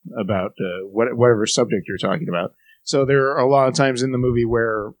talking about whatever subject you're talking about. So there are a lot of times in the movie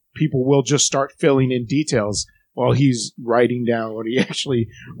where people will just start filling in details while he's writing down what he actually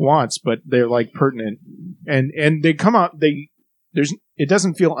wants, but they're, like, pertinent, and they come out. It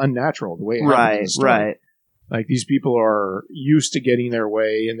doesn't feel unnatural the way it happens in the story. Right. Like, these people are used to getting their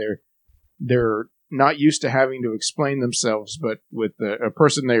way, and they're not used to having to explain themselves. But with a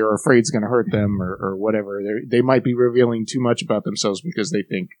person they are afraid is going to hurt them or whatever, they might be revealing too much about themselves because they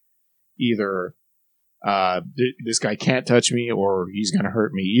think either this guy can't touch me or he's going to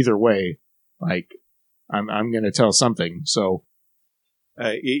hurt me. Either way, like, I'm going to tell something. So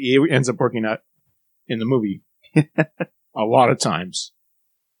it ends up working out in the movie a lot of times.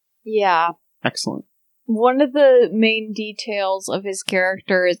 Yeah. Excellent. One of the main details of his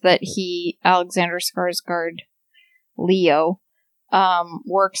character is that Alexander Skarsgård, Leo,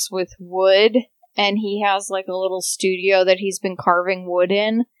 works with wood, and he has, like, a little studio that he's been carving wood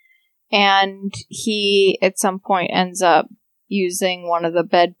in, and he, at some point, ends up using one of the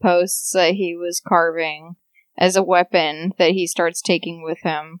bedposts that he was carving as a weapon that he starts taking with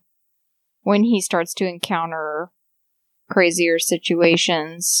him when he starts to encounter crazier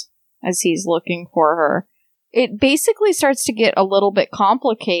situations as he's looking for her. It basically starts to get a little bit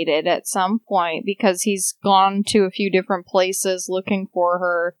complicated at some point because he's gone to a few different places looking for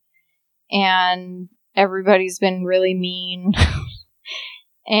her, and everybody's been really mean.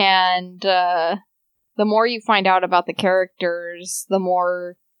 And the more you find out about the characters, the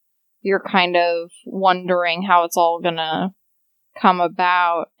more you're kind of wondering how it's all gonna come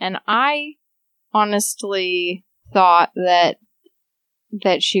about. And I honestly thought that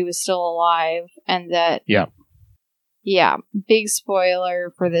she was still alive, and that... Yeah, big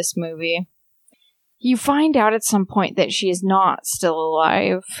spoiler for this movie. You find out at some point that she is not still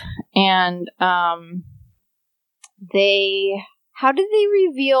alive, and how did they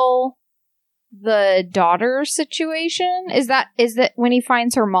reveal the daughter situation? Is that when he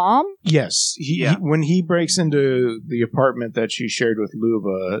finds her mom? Yes. When he breaks into the apartment that she shared with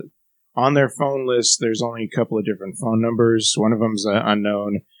Luba, on their phone list, there's only a couple of different phone numbers. One of them's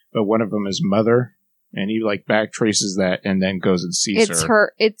unknown, but one of them is Mother. And he, like, backtraces that and then goes and sees her. It's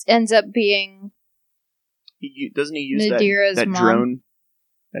her. It ends up being... Doesn't he use Nadira's that mom. drone?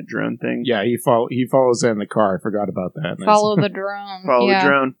 That drone thing? Yeah, he follows that in the car. I forgot about that. Follow the drone. Follow the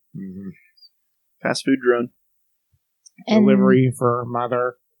drone. Mm-hmm. Fast food drone. Delivery for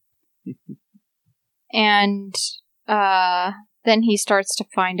Mother. And then he starts to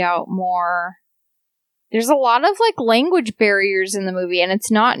find out more. There's a lot of, like, language barriers in the movie, and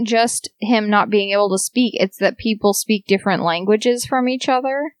it's not just him not being able to speak, it's that people speak different languages from each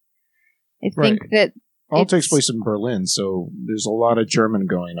other. I think that all takes place in Berlin, so there's a lot of German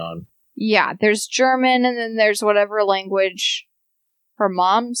going on. Yeah, there's German, and then there's whatever language her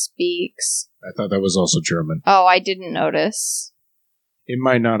mom speaks. I thought that was also German. Oh, I didn't notice. It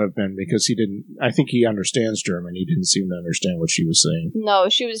might not have been, because he didn't... I think he understands German. He didn't seem to understand what she was saying. No,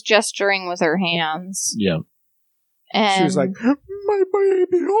 she was gesturing with her hands. Yeah. And she was like, my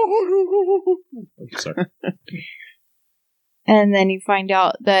baby. Oh, sorry. And then you find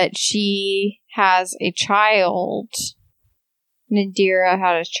out that she has a child. Nadira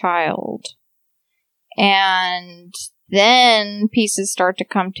had a child. And then pieces start to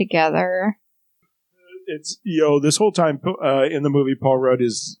come together. It's, this whole time in the movie, Paul Rudd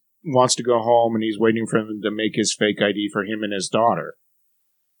wants to go home, and he's waiting for him to make his fake ID for him and his daughter.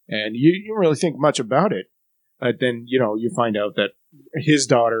 And you don't really think much about it. But then, you find out that his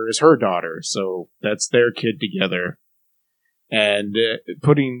daughter is her daughter, so that's their kid together. And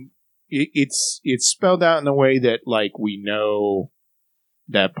it's spelled out in a way that, like, we know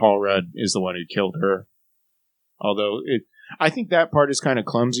that Paul Rudd is the one who killed her. Although I think that part is kind of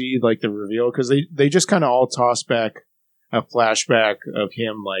clumsy, like the reveal, because they just kind of all toss back a flashback of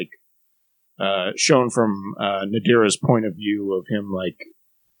him, like, shown from Nadira's point of view of him, like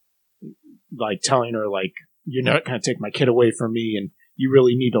telling her, like, you're not going to take my kid away from me, and you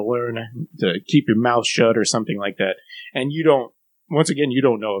really need to learn to keep your mouth shut or something like that. And you don't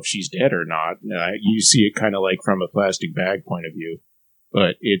know if she's dead or not. You see it kind of like from a plastic bag point of view,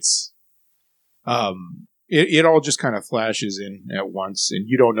 but it's, it all just kind of flashes in at once, and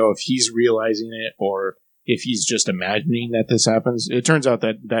you don't know if he's realizing it or if he's just imagining that this happens. It turns out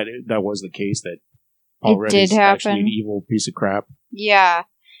that was the case, that Paul Rudd is actually an evil piece of crap. Yeah.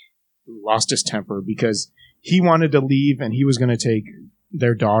 Lost his temper because he wanted to leave and he was going to take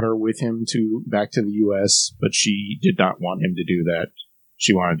their daughter with him back to the U.S., but she did not want him to do that.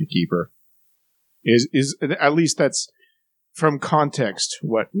 She wanted to keep her. Is at least that's from context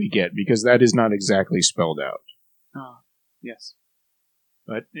what we get, because that is not exactly spelled out. Yes.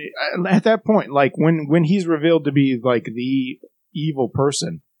 But at that point, like when he's revealed to be like the evil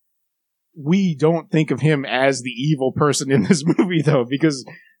person, we don't think of him as the evil person in this movie, though, because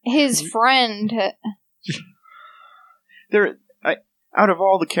his friend. Out of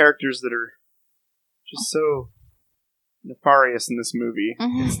all the characters that are just so nefarious in this movie,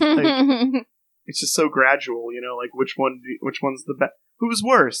 it's just so gradual, like which one's the best? Who's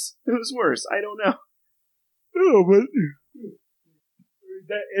worse? I don't know. Oh, but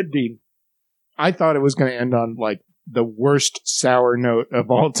that ending, I thought it was going to end on like the worst sour note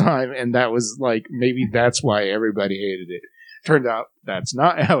of all time, and that was like, maybe that's why everybody hated it. Turned out that's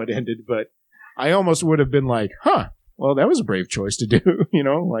not how it ended, but I almost would have been like, well, that was a brave choice to do,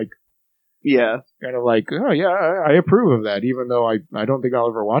 like, yeah, kind of like, oh yeah, I approve of that, even though I don't think I'll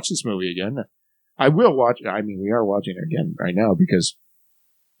ever watch this movie again. I will watch. I mean, we are watching it again right now because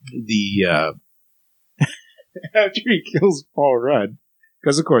the after he kills Paul Rudd,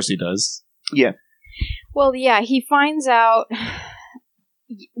 because of course he does. Yeah. Well, yeah, he finds out.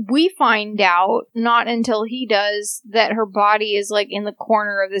 We find out, not until he does, that her body is like in the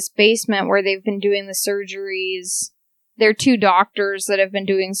corner of this basement where they've been doing the surgeries. There are 2 doctors that have been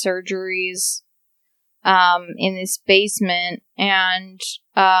doing surgeries in this basement, and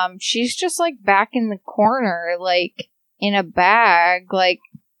she's just like back in the corner, like in a bag, like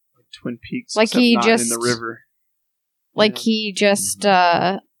Twin Peaks, like he not just in the river, like he just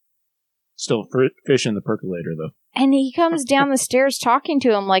still fish in the percolator though. And he comes down the stairs talking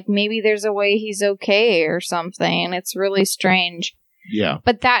to him like maybe there's a way he's okay or something. It's really strange. Yeah.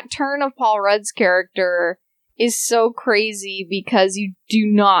 But that turn of Paul Rudd's character is so crazy because you do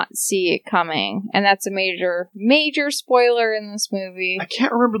not see it coming. And that's a major, major spoiler in this movie. I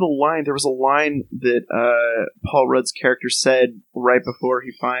can't remember the line. There was a line that Paul Rudd's character said right before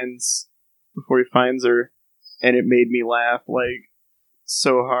he finds her, and it made me laugh like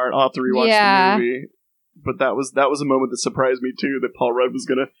so hard. I'll have to rewatch the movie. But that was a moment that surprised me too, that Paul Rudd's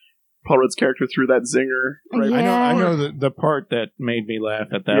character threw that zinger. Right? Yeah. I know the part that made me laugh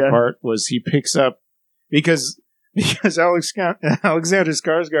at that part was he picks up because Alexander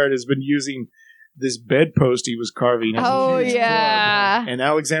Skarsgård has been using this bedpost he was carving. As oh a yeah, club.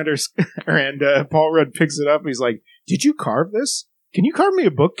 And Paul Rudd picks it up. And he's like, "Did you carve this? Can you carve me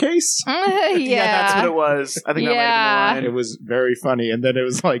a bookcase?" Yeah, that's what it was. I think that might have been the line. It was very funny, and then it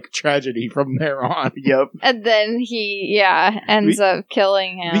was like tragedy from there on. Yep. And then he, ends up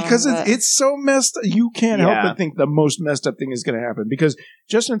killing him because it's so messed up. You can't help but think the most messed up thing is going to happen, because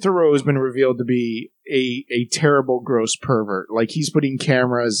Justin Theroux has been revealed to be a terrible, gross pervert. Like, he's putting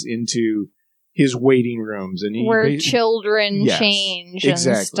cameras into his waiting rooms, and where children change and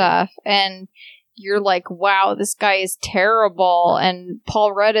stuff, and you're like, wow, this guy is terrible. And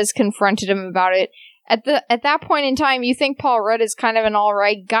Paul Rudd has confronted him about it. At that point in time, you think Paul Rudd is kind of an all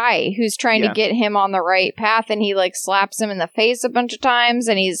right guy who's trying to get him on the right path, and he like slaps him in the face a bunch of times,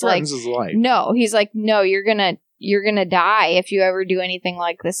 and he's like, no, you're gonna die if you ever do anything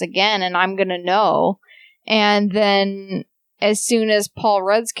like this again, and I'm gonna know. And then as soon as Paul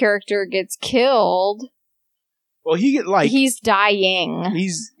Rudd's character gets killed, well, he's dying.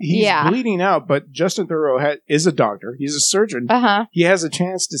 He's bleeding out, but Justin Theroux is a doctor. He's a surgeon. Uh-huh. He has a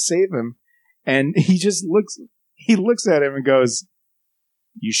chance to save him, and he just looks at him and goes,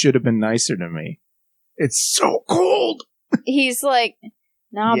 "You should have been nicer to me." It's so cold. He's like,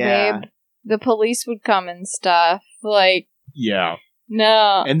 "Nah, babe. The police would come and stuff." Like, yeah,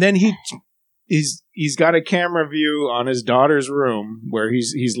 no. And then he's got a camera view on his daughter's room where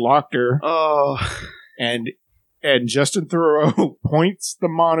he's locked her. Oh, And Justin Theroux points the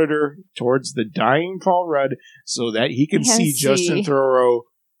monitor towards the dying Paul Rudd so that he can see Justin Theroux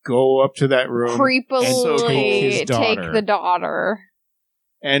go up to that room creepily take the daughter.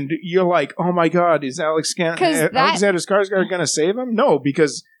 And you're like, oh my god, is Alexander Skarsgård going to save him? No,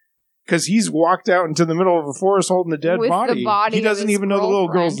 because because he's walked out into the middle of a forest holding the dead With the body. body He of doesn't his even know the little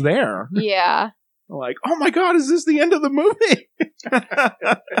girl's there. Yeah. Like, oh my god, is this the end of the movie?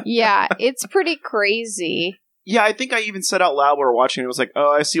 Yeah, it's pretty crazy. Yeah, I think I even said out loud while we were watching it, I was like,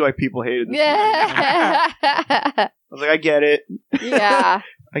 oh, I see why people hated this movie. I was like, I get it. Yeah.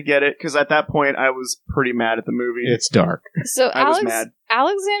 I get it, because at that point, I was pretty mad at the movie. It's dark. So I was mad.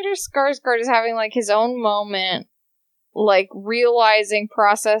 Alexander Skarsgård is having, like, his own moment, like, realizing,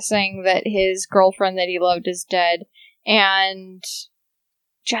 processing that his girlfriend that he loved is dead, and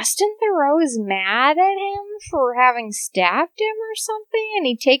Justin Theroux is mad at him for having stabbed him or something, and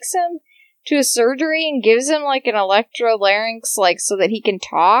he takes him to a surgery and gives him, like, an electrolarynx, like, so that he can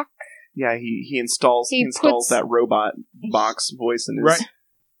talk. Yeah, he installs He installs puts- that robot box voice in his, Right.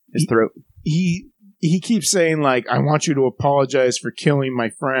 his throat. He keeps saying, like, I want you to apologize for killing my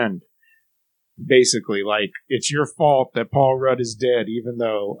friend. Basically, like, it's your fault that Paul Rudd is dead, even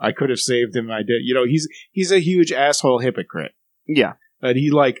though I could have saved him. I did. You know, he's a huge asshole hypocrite. Yeah. But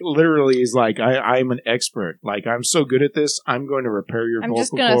he, like, literally is like, I'm an expert. Like, I'm so good at this, I'm going to repair your I'm vocal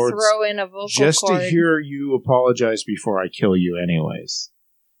just gonna cords throw in a vocal just cord. to hear you apologize before I kill you anyways.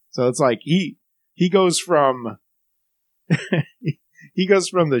 So it's like, he goes from he goes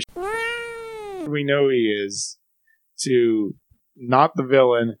from the we know he is to not the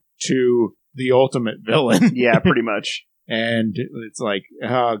villain to the ultimate villain. Yeah, pretty much. And it's like,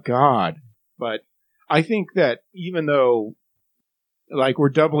 oh god. But I think that even though, like, we're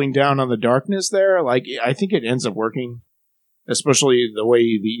doubling down on the darkness there, like, I think it ends up working, especially the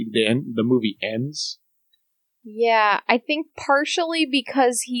way the movie ends. Yeah, I think partially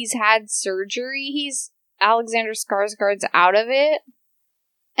because he's had surgery, Alexander Skarsgård's out of it,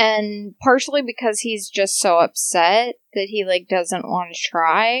 and partially because he's just so upset that he, like, doesn't want to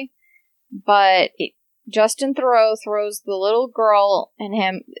try. But Justin Theroux throws the little girl and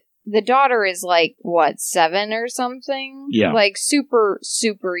him. The daughter is, like, what, 7 or something? Yeah. Like, super,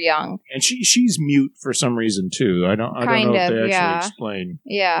 super young. And she's mute for some reason too. I don't know if they actually explain.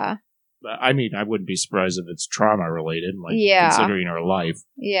 Yeah. But, I mean, I wouldn't be surprised if it's trauma related, like, Yeah. considering her life.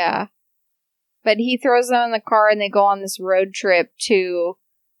 Yeah. But he throws them in the car and they go on this road trip to,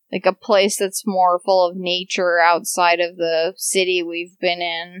 like, a place that's more full of nature outside of the city we've been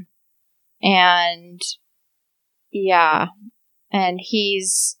in. And, yeah. And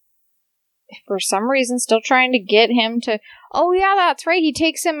he's, for some reason, still trying to get him to... Oh, yeah, that's right. He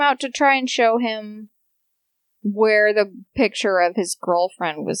takes him out to try and show him where the picture of his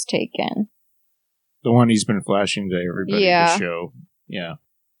girlfriend was taken. The one he's been flashing to everybody Yeah. to show. Yeah.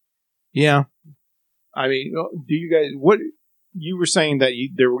 Yeah. I mean, do you guys... What... You were saying that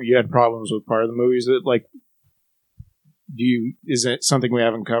you had problems with part of the movie. Is it, like... Is it something we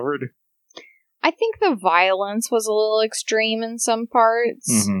haven't covered? I think the violence was a little extreme in some parts.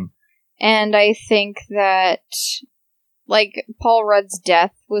 Mm-hmm. And I think that, like, Paul Rudd's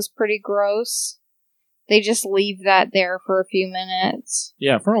death was pretty gross. They just leave that there for a few minutes.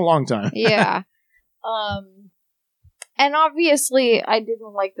 Yeah, for a long time. Yeah. And obviously, I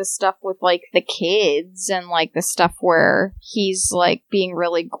didn't like the stuff with, like, the kids and, like, the stuff where he's, like, being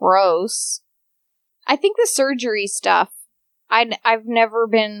really gross. I think the surgery stuff, I've never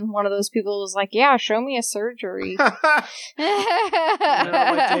been one of those people who was like, yeah, show me a surgery. No,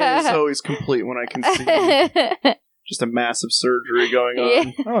 my day is always complete when I can see just a massive surgery going on.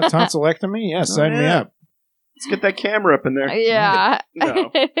 Yeah. Oh, a tonsillectomy? Yeah, sign me up. Let's get that camera up in there. Yeah.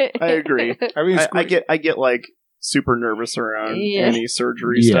 No, I agree. I mean, I get like super nervous around Yeah. any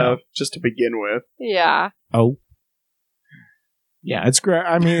surgery Yeah. stuff just to begin with. Yeah. Oh. Yeah, it's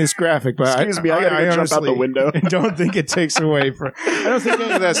it's graphic, but Excuse me, I gotta go jump out the honestly window. don't think it takes away from. I don't think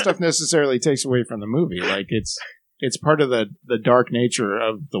any of that stuff necessarily takes away from the movie. Like, it's part of the dark nature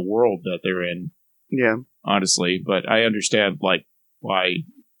of the world that they're in. Yeah. Honestly, but I understand, like, why.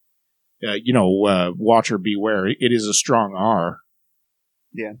 Watcher beware. It is a strong R.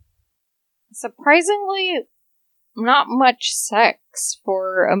 Yeah. Surprisingly, not much sex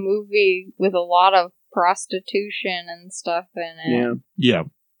for a movie with a lot of prostitution and stuff in it. Yeah.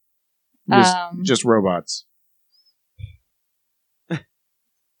 Yeah. Just robots.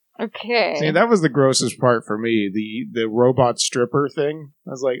 Okay. See, that was the grossest part for me. The robot stripper thing.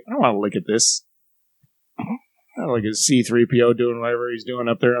 I was like, I don't want to look at this. I don't look at C-3PO doing whatever he's doing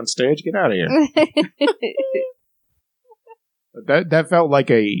up there on stage. Get out of here. That felt like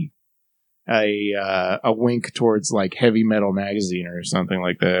a wink towards, like, Heavy Metal Magazine or something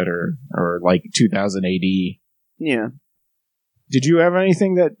like that, or like 2000 AD. Yeah. Did you have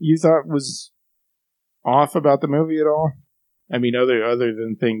anything that you thought was off about the movie at all? I mean, other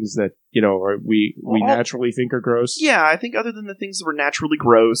than things that, we naturally think are gross. Yeah, I think other than the things that were naturally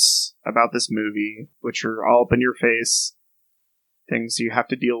gross about this movie, which are all up in your face, things you have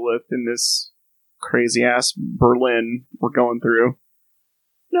to deal with in this crazy ass Berlin we're going through.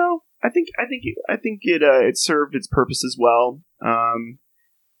 No, I think it served its purpose as well. The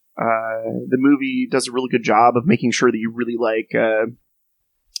movie does a really good job of making sure that you really like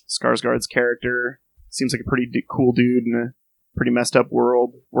Skarsgård's character. Seems like a pretty cool dude in a pretty messed up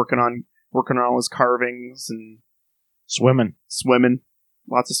world, working on all his carvings and Swimming.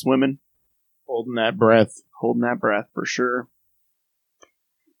 Lots of swimming. Holding that breath For sure.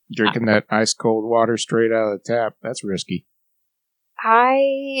 Drinking that ice cold water straight out of the tap. That's risky.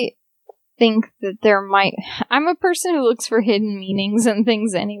 I think that I'm a person who looks for hidden meanings and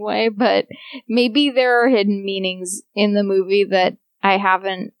things anyway, but maybe there are hidden meanings in the movie that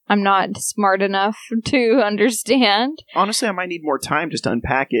I'm not smart enough to understand. Honestly, I might need more time just to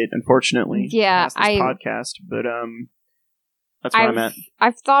unpack it, unfortunately. Yeah, past this podcast, but that's where I'm at.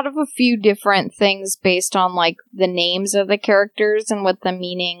 I've thought of a few different things based on like the names of the characters and what the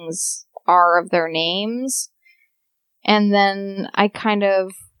meanings are of their names. And then I kind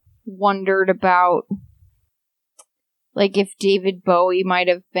of wondered about like if David Bowie might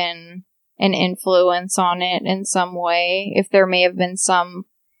have been an influence on it in some way, if there may have been some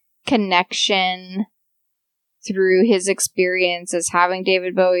connection through his experience as having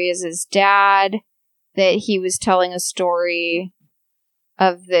David Bowie as his dad, that he was telling a story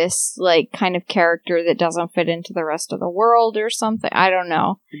of this like kind of character that doesn't fit into the rest of the world or something. I don't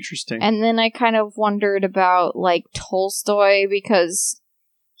know. Interesting. And then I kind of wondered about like Tolstoy, because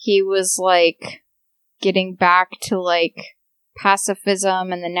he was like getting back to like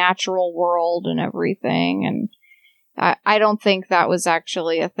pacifism and the natural world and everything, and I don't think that was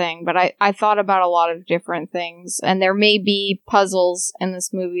actually a thing, but I thought about a lot of different things, and there may be puzzles in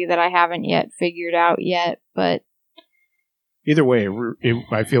this movie that I haven't yet figured out yet, but either way,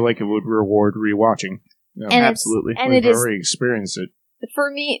 I feel like it would reward rewatching. Absolutely. And We've already experienced it.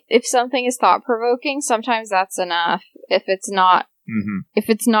 For me, if something is thought-provoking, sometimes that's enough. If it's not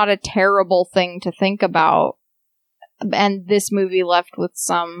a terrible thing to think about, and this movie left with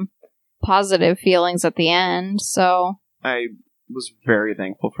some positive feelings at the end, so I was very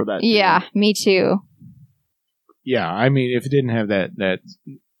thankful for that. Yeah, me too. Yeah, I mean, if it didn't have that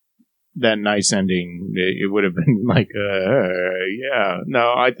nice ending, it would have been like, yeah.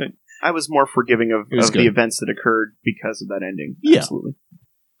 No, I think I was more forgiving of the events that occurred because of that ending. Yeah. Absolutely.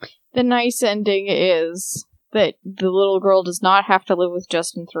 The nice ending is that the little girl does not have to live with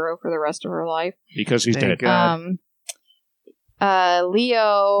Justin Theroux for the rest of her life. Because he's Thank dead. God.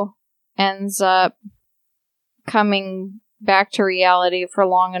 Leo ends up coming back to reality for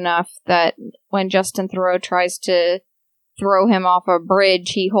long enough that when Justin Theroux tries to throw him off a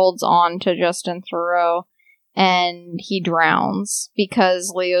bridge, he holds on to Justin Theroux and he drowns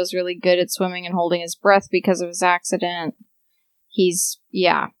because Leo's really good at swimming and holding his breath because of his accident. He's,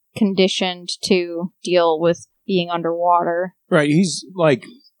 conditioned to deal with being underwater. Right, he's like,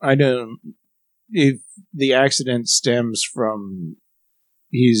 if the accident stems from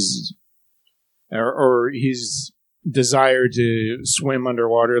his desire to swim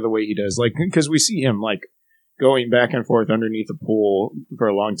underwater the way he does, like, because we see him like going back and forth underneath the pool for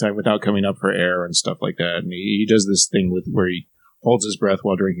a long time without coming up for air and stuff like that, and he does this thing where he holds his breath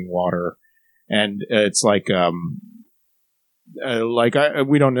while drinking water, and it's like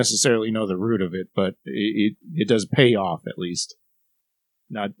we don't necessarily know the root of it, but it does pay off at least.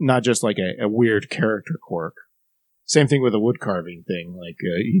 Not just like a weird character quirk. Same thing with the wood carving thing. Like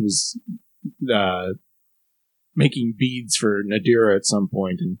he was making beads for Nadira at some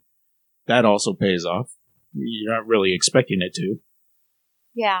point, and that also pays off. You're not really expecting it to.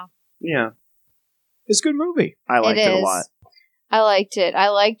 Yeah. Yeah. It's a good movie. I liked it a lot. I liked it. I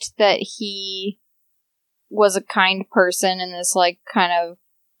liked that he was a kind person in this like kind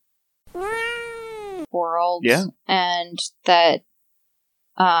of world. Yeah. And that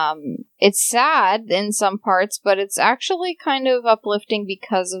it's sad in some parts, but it's actually kind of uplifting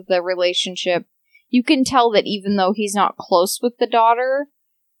because of the relationship. You can tell that even though he's not close with the daughter,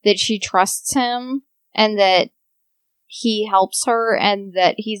 that she trusts him and that he helps her and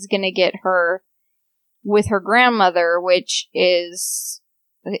that he's gonna get her with her grandmother, which is,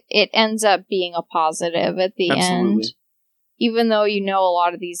 it ends up being a positive at the end. Even though you know a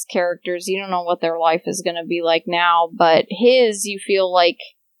lot of these characters, you don't know what their life is going to be like now, but his, you feel like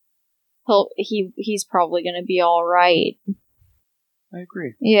he's probably going to be all right. I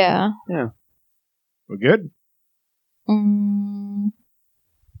agree. Yeah. Yeah. We're good?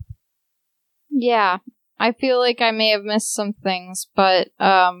 Yeah. I feel like I may have missed some things, but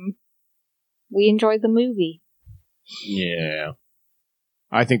we enjoyed the movie. Yeah.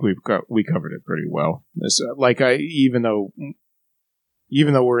 I think we covered it pretty well. This, even though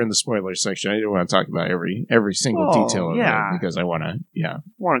we're in the spoiler section, I didn't want to talk about every single detail of it because I want it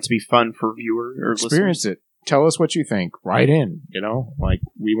to be fun for viewers or experience listeners. it. Tell us what you think. Write in.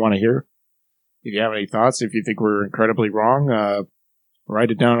 We want to hear. If you have any thoughts, if you think we're incredibly wrong,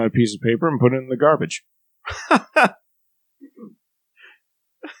 write it down on a piece of paper and put it in the garbage.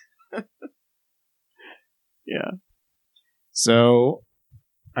 Yeah. So,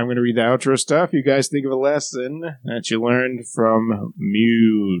 I'm going to read the outro stuff. You guys think of a lesson that you learned from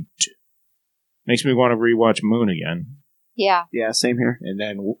Mute. Makes me want to rewatch Moon again. Yeah. Yeah, same here. And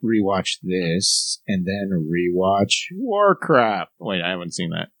then rewatch this. And then rewatch Warcraft. Wait, I haven't seen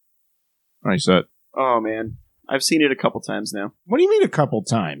that. I saw it. Oh, man. I've seen it a couple times now. What do you mean a couple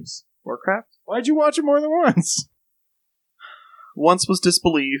times? Warcraft? Why'd you watch it more than once? Once was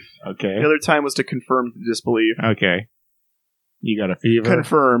disbelief. Okay. The other time was to confirm the disbelief. Okay. You got a fever.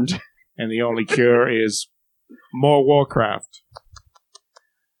 Confirmed. And the only cure is more Warcraft.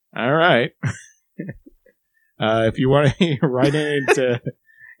 All right. If you want to write into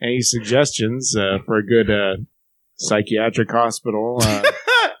any suggestions for a good psychiatric hospital,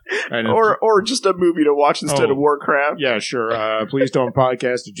 or just a movie to watch instead of Warcraft. Yeah, sure. Please don't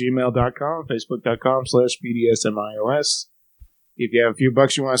podcast@gmail.com, facebook.com/PDSMIOS. If you have a few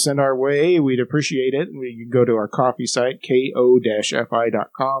bucks you want to send our way, we'd appreciate it. You can go to our coffee site,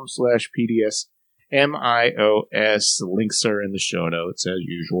 ko-fi.com/PDSMIOS. The links are in the show notes, as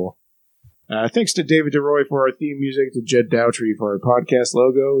usual. Thanks to David DeRoy for our theme music, to Jed Dowtry for our podcast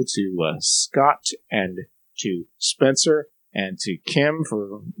logo, to Scott and to Spencer, and to Kim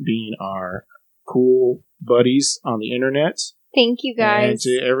for being our cool buddies on the internet. Thank you, guys. And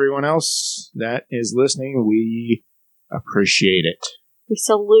to everyone else that is listening, we appreciate it. We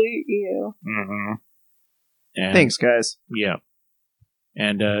salute you. Mm-hmm. Thanks, guys. Yeah.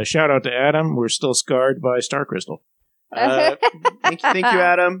 And shout out to Adam. We're still scarred by Star Crystal. Thank you,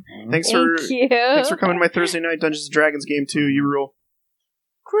 Adam. Thanks for coming to my Thursday night Dungeons & Dragons game too. You rule.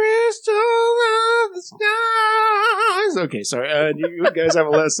 Crystal of the stars. Okay, sorry. Do you guys have a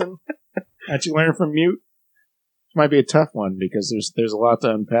lesson that you learned from Mute? It might be a tough one because there's a lot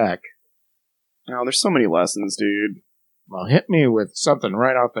to unpack. Oh, there's so many lessons, dude. Well, hit me with something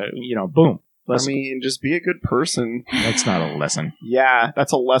right off the, boom. Lesson. I mean, just be a good person. That's not a lesson. Yeah,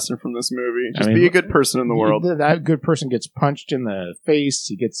 that's a lesson from this movie. Just be a good person in the world. That good person gets punched in the face.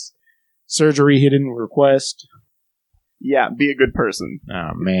 He gets surgery he didn't request. Yeah, be a good person.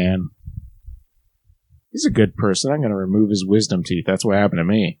 Oh, man. He's a good person. I'm going to remove his wisdom teeth. That's what happened to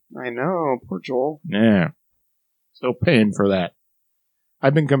me. I know. Poor Joel. Yeah. Still paying for that.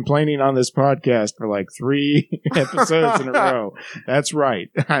 I've been complaining on this podcast for like 3 episodes in a row. That's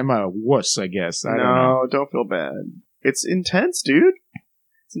right. I'm a wuss, I guess. Don't feel bad. It's intense, dude.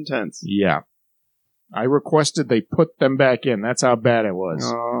 It's intense. Yeah. I requested they put them back in. That's how bad it was.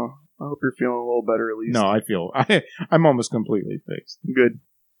 Oh, I hope you're feeling a little better at least. No, I'm almost completely fixed. Good.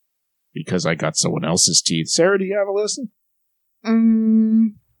 Because I got someone else's teeth. Sarah, do you have a lesson?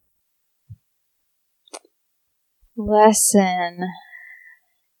 Lesson.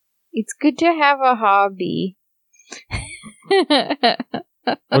 It's good to have a hobby.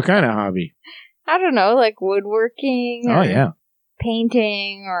 What kind of hobby? I don't know, like woodworking. Oh, yeah.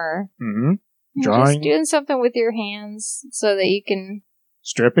 Painting or drawing. Just doing something with your hands so that you can...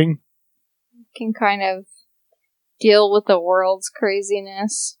 Stripping? Can kind of deal with the world's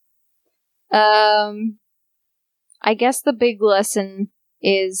craziness. I guess the big lesson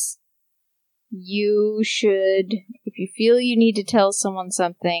is you should, if you feel you need to tell someone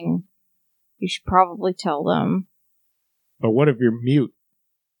something, you should probably tell them. But what if you're mute?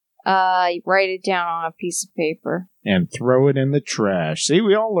 You write it down on a piece of paper. And throw it in the trash. See,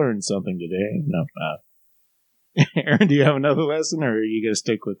 we all learned something today. No, Aaron, do you have another lesson, or are you going to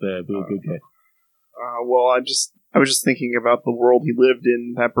stick with the be a good guy? Well, I was just thinking about the world he lived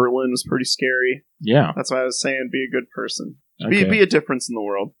in. That Berlin was pretty scary. Yeah. That's why I was saying be a good person. Okay. Be a difference in the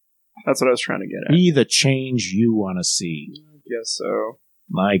world. That's what I was trying to get at. Be the change you want to see. I guess so.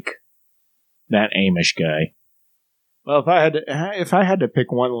 Like that Amish guy. Well, if I had to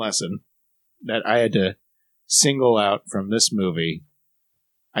pick one lesson that I had to single out from this movie,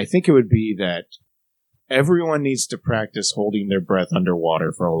 I think it would be that everyone needs to practice holding their breath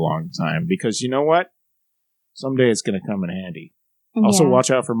underwater for a long time, because you know what? Someday it's going to come in handy. Yeah. Also,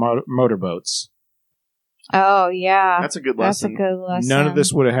 watch out for motorboats. Oh, yeah. That's a good lesson. That's a good lesson. None of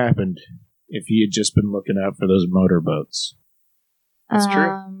this would have happened if he had just been looking out for those motorboats. That's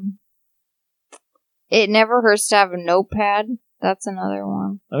true. It never hurts to have a notepad. That's another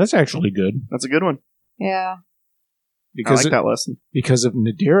one. Oh, that's actually good. That's a good one. Yeah. Because I like that lesson. Because if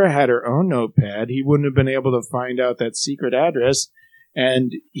Nadira had her own notepad, he wouldn't have been able to find out that secret address,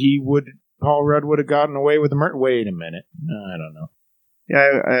 and Paul Rudd would have gotten away with the murder. Wait a minute. I don't know.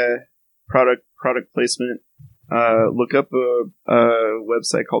 Yeah, product placement. Look up a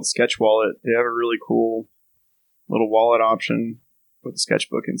website called Sketch Wallet. They have a really cool little wallet option with a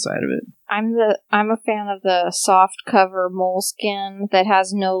sketchbook inside of it. I'm a fan of the soft cover Moleskine that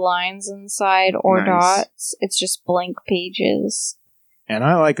has no lines inside or Nice. dots. It's just blank pages. And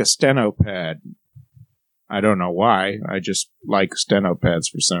I like a steno pad. I don't know why. I just like steno pads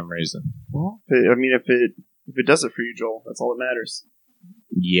for some reason. Well, if it does it for you, Joel, that's all that matters.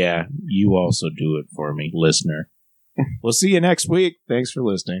 Yeah, you also do it for me, listener. We'll see you next week. Thanks for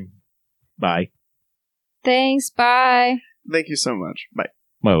listening. Bye. Thanks, bye. Thank you so much. Bye.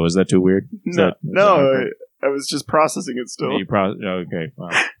 What, was that too weird? I was just processing it still. Okay. Wow.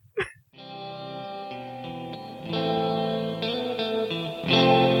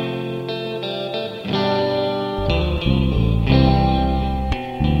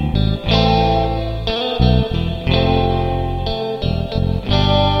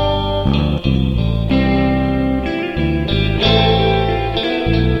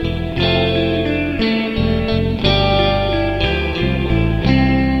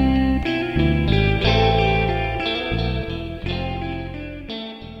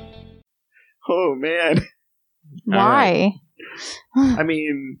 Oh, man. Why? I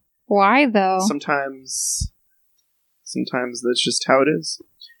mean, Why, though? sometimes that's just how it is.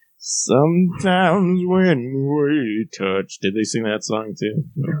 Sometimes when we touch. Did they sing that song too?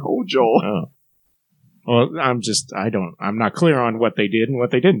 Oh, Joel. Oh. Well, I'm not clear on what they did and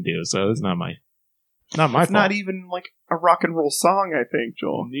what they didn't do, so it's not my fault. Not even like a rock and roll song, I think,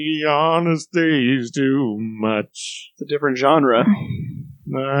 Joel. The honesty is too much. It's a different genre.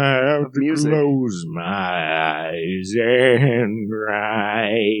 I have Of to music. close my eyes and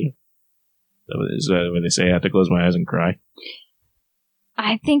cry. Is that what they say? I have to close my eyes and cry.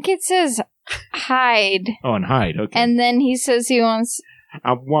 I think it says hide. Oh, and hide. Okay. And then he says he wants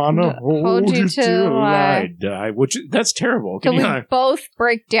I wanna hold you till I die. That's terrible. till we both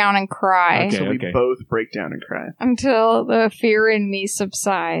break down and cry Okay. So we both break down and cry. until the fear in me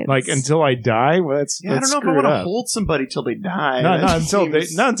subsides. Like until I die. Well, that's Yeah, I don't know if I want to hold somebody till they die. Not That until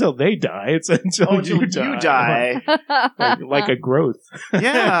seems- not until they die. It's until until you you die. die. like a growth.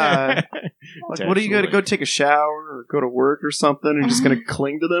 Yeah. Like, what are you going to Potentially. go take a shower or go to work or something and just going to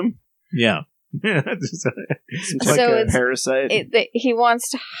cling to them? Yeah. Some So type of it's- parasite. He wants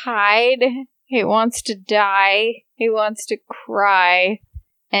to hide. He wants to die. He wants to cry.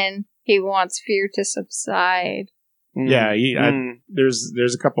 And he wants fear to subside. Yeah, Mm. there's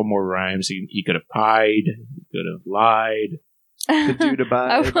a couple more rhymes. He could have pied. He could have lied. The dude I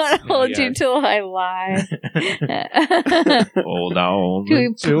abides. want to hold Yeah. you till I lie. Hold on Can we-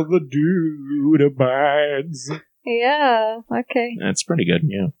 until the dude abides. Yeah, okay. That's pretty good.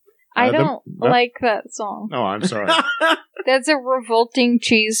 Yeah. I the- don't the- like that song. Oh, I'm sorry. That's a revolting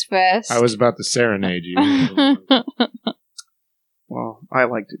cheese fest. I was about to serenade you. Well, I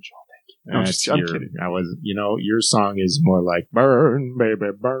liked it, Joel. I'm That's kidding. your song is more like burn,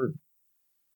 baby, burn.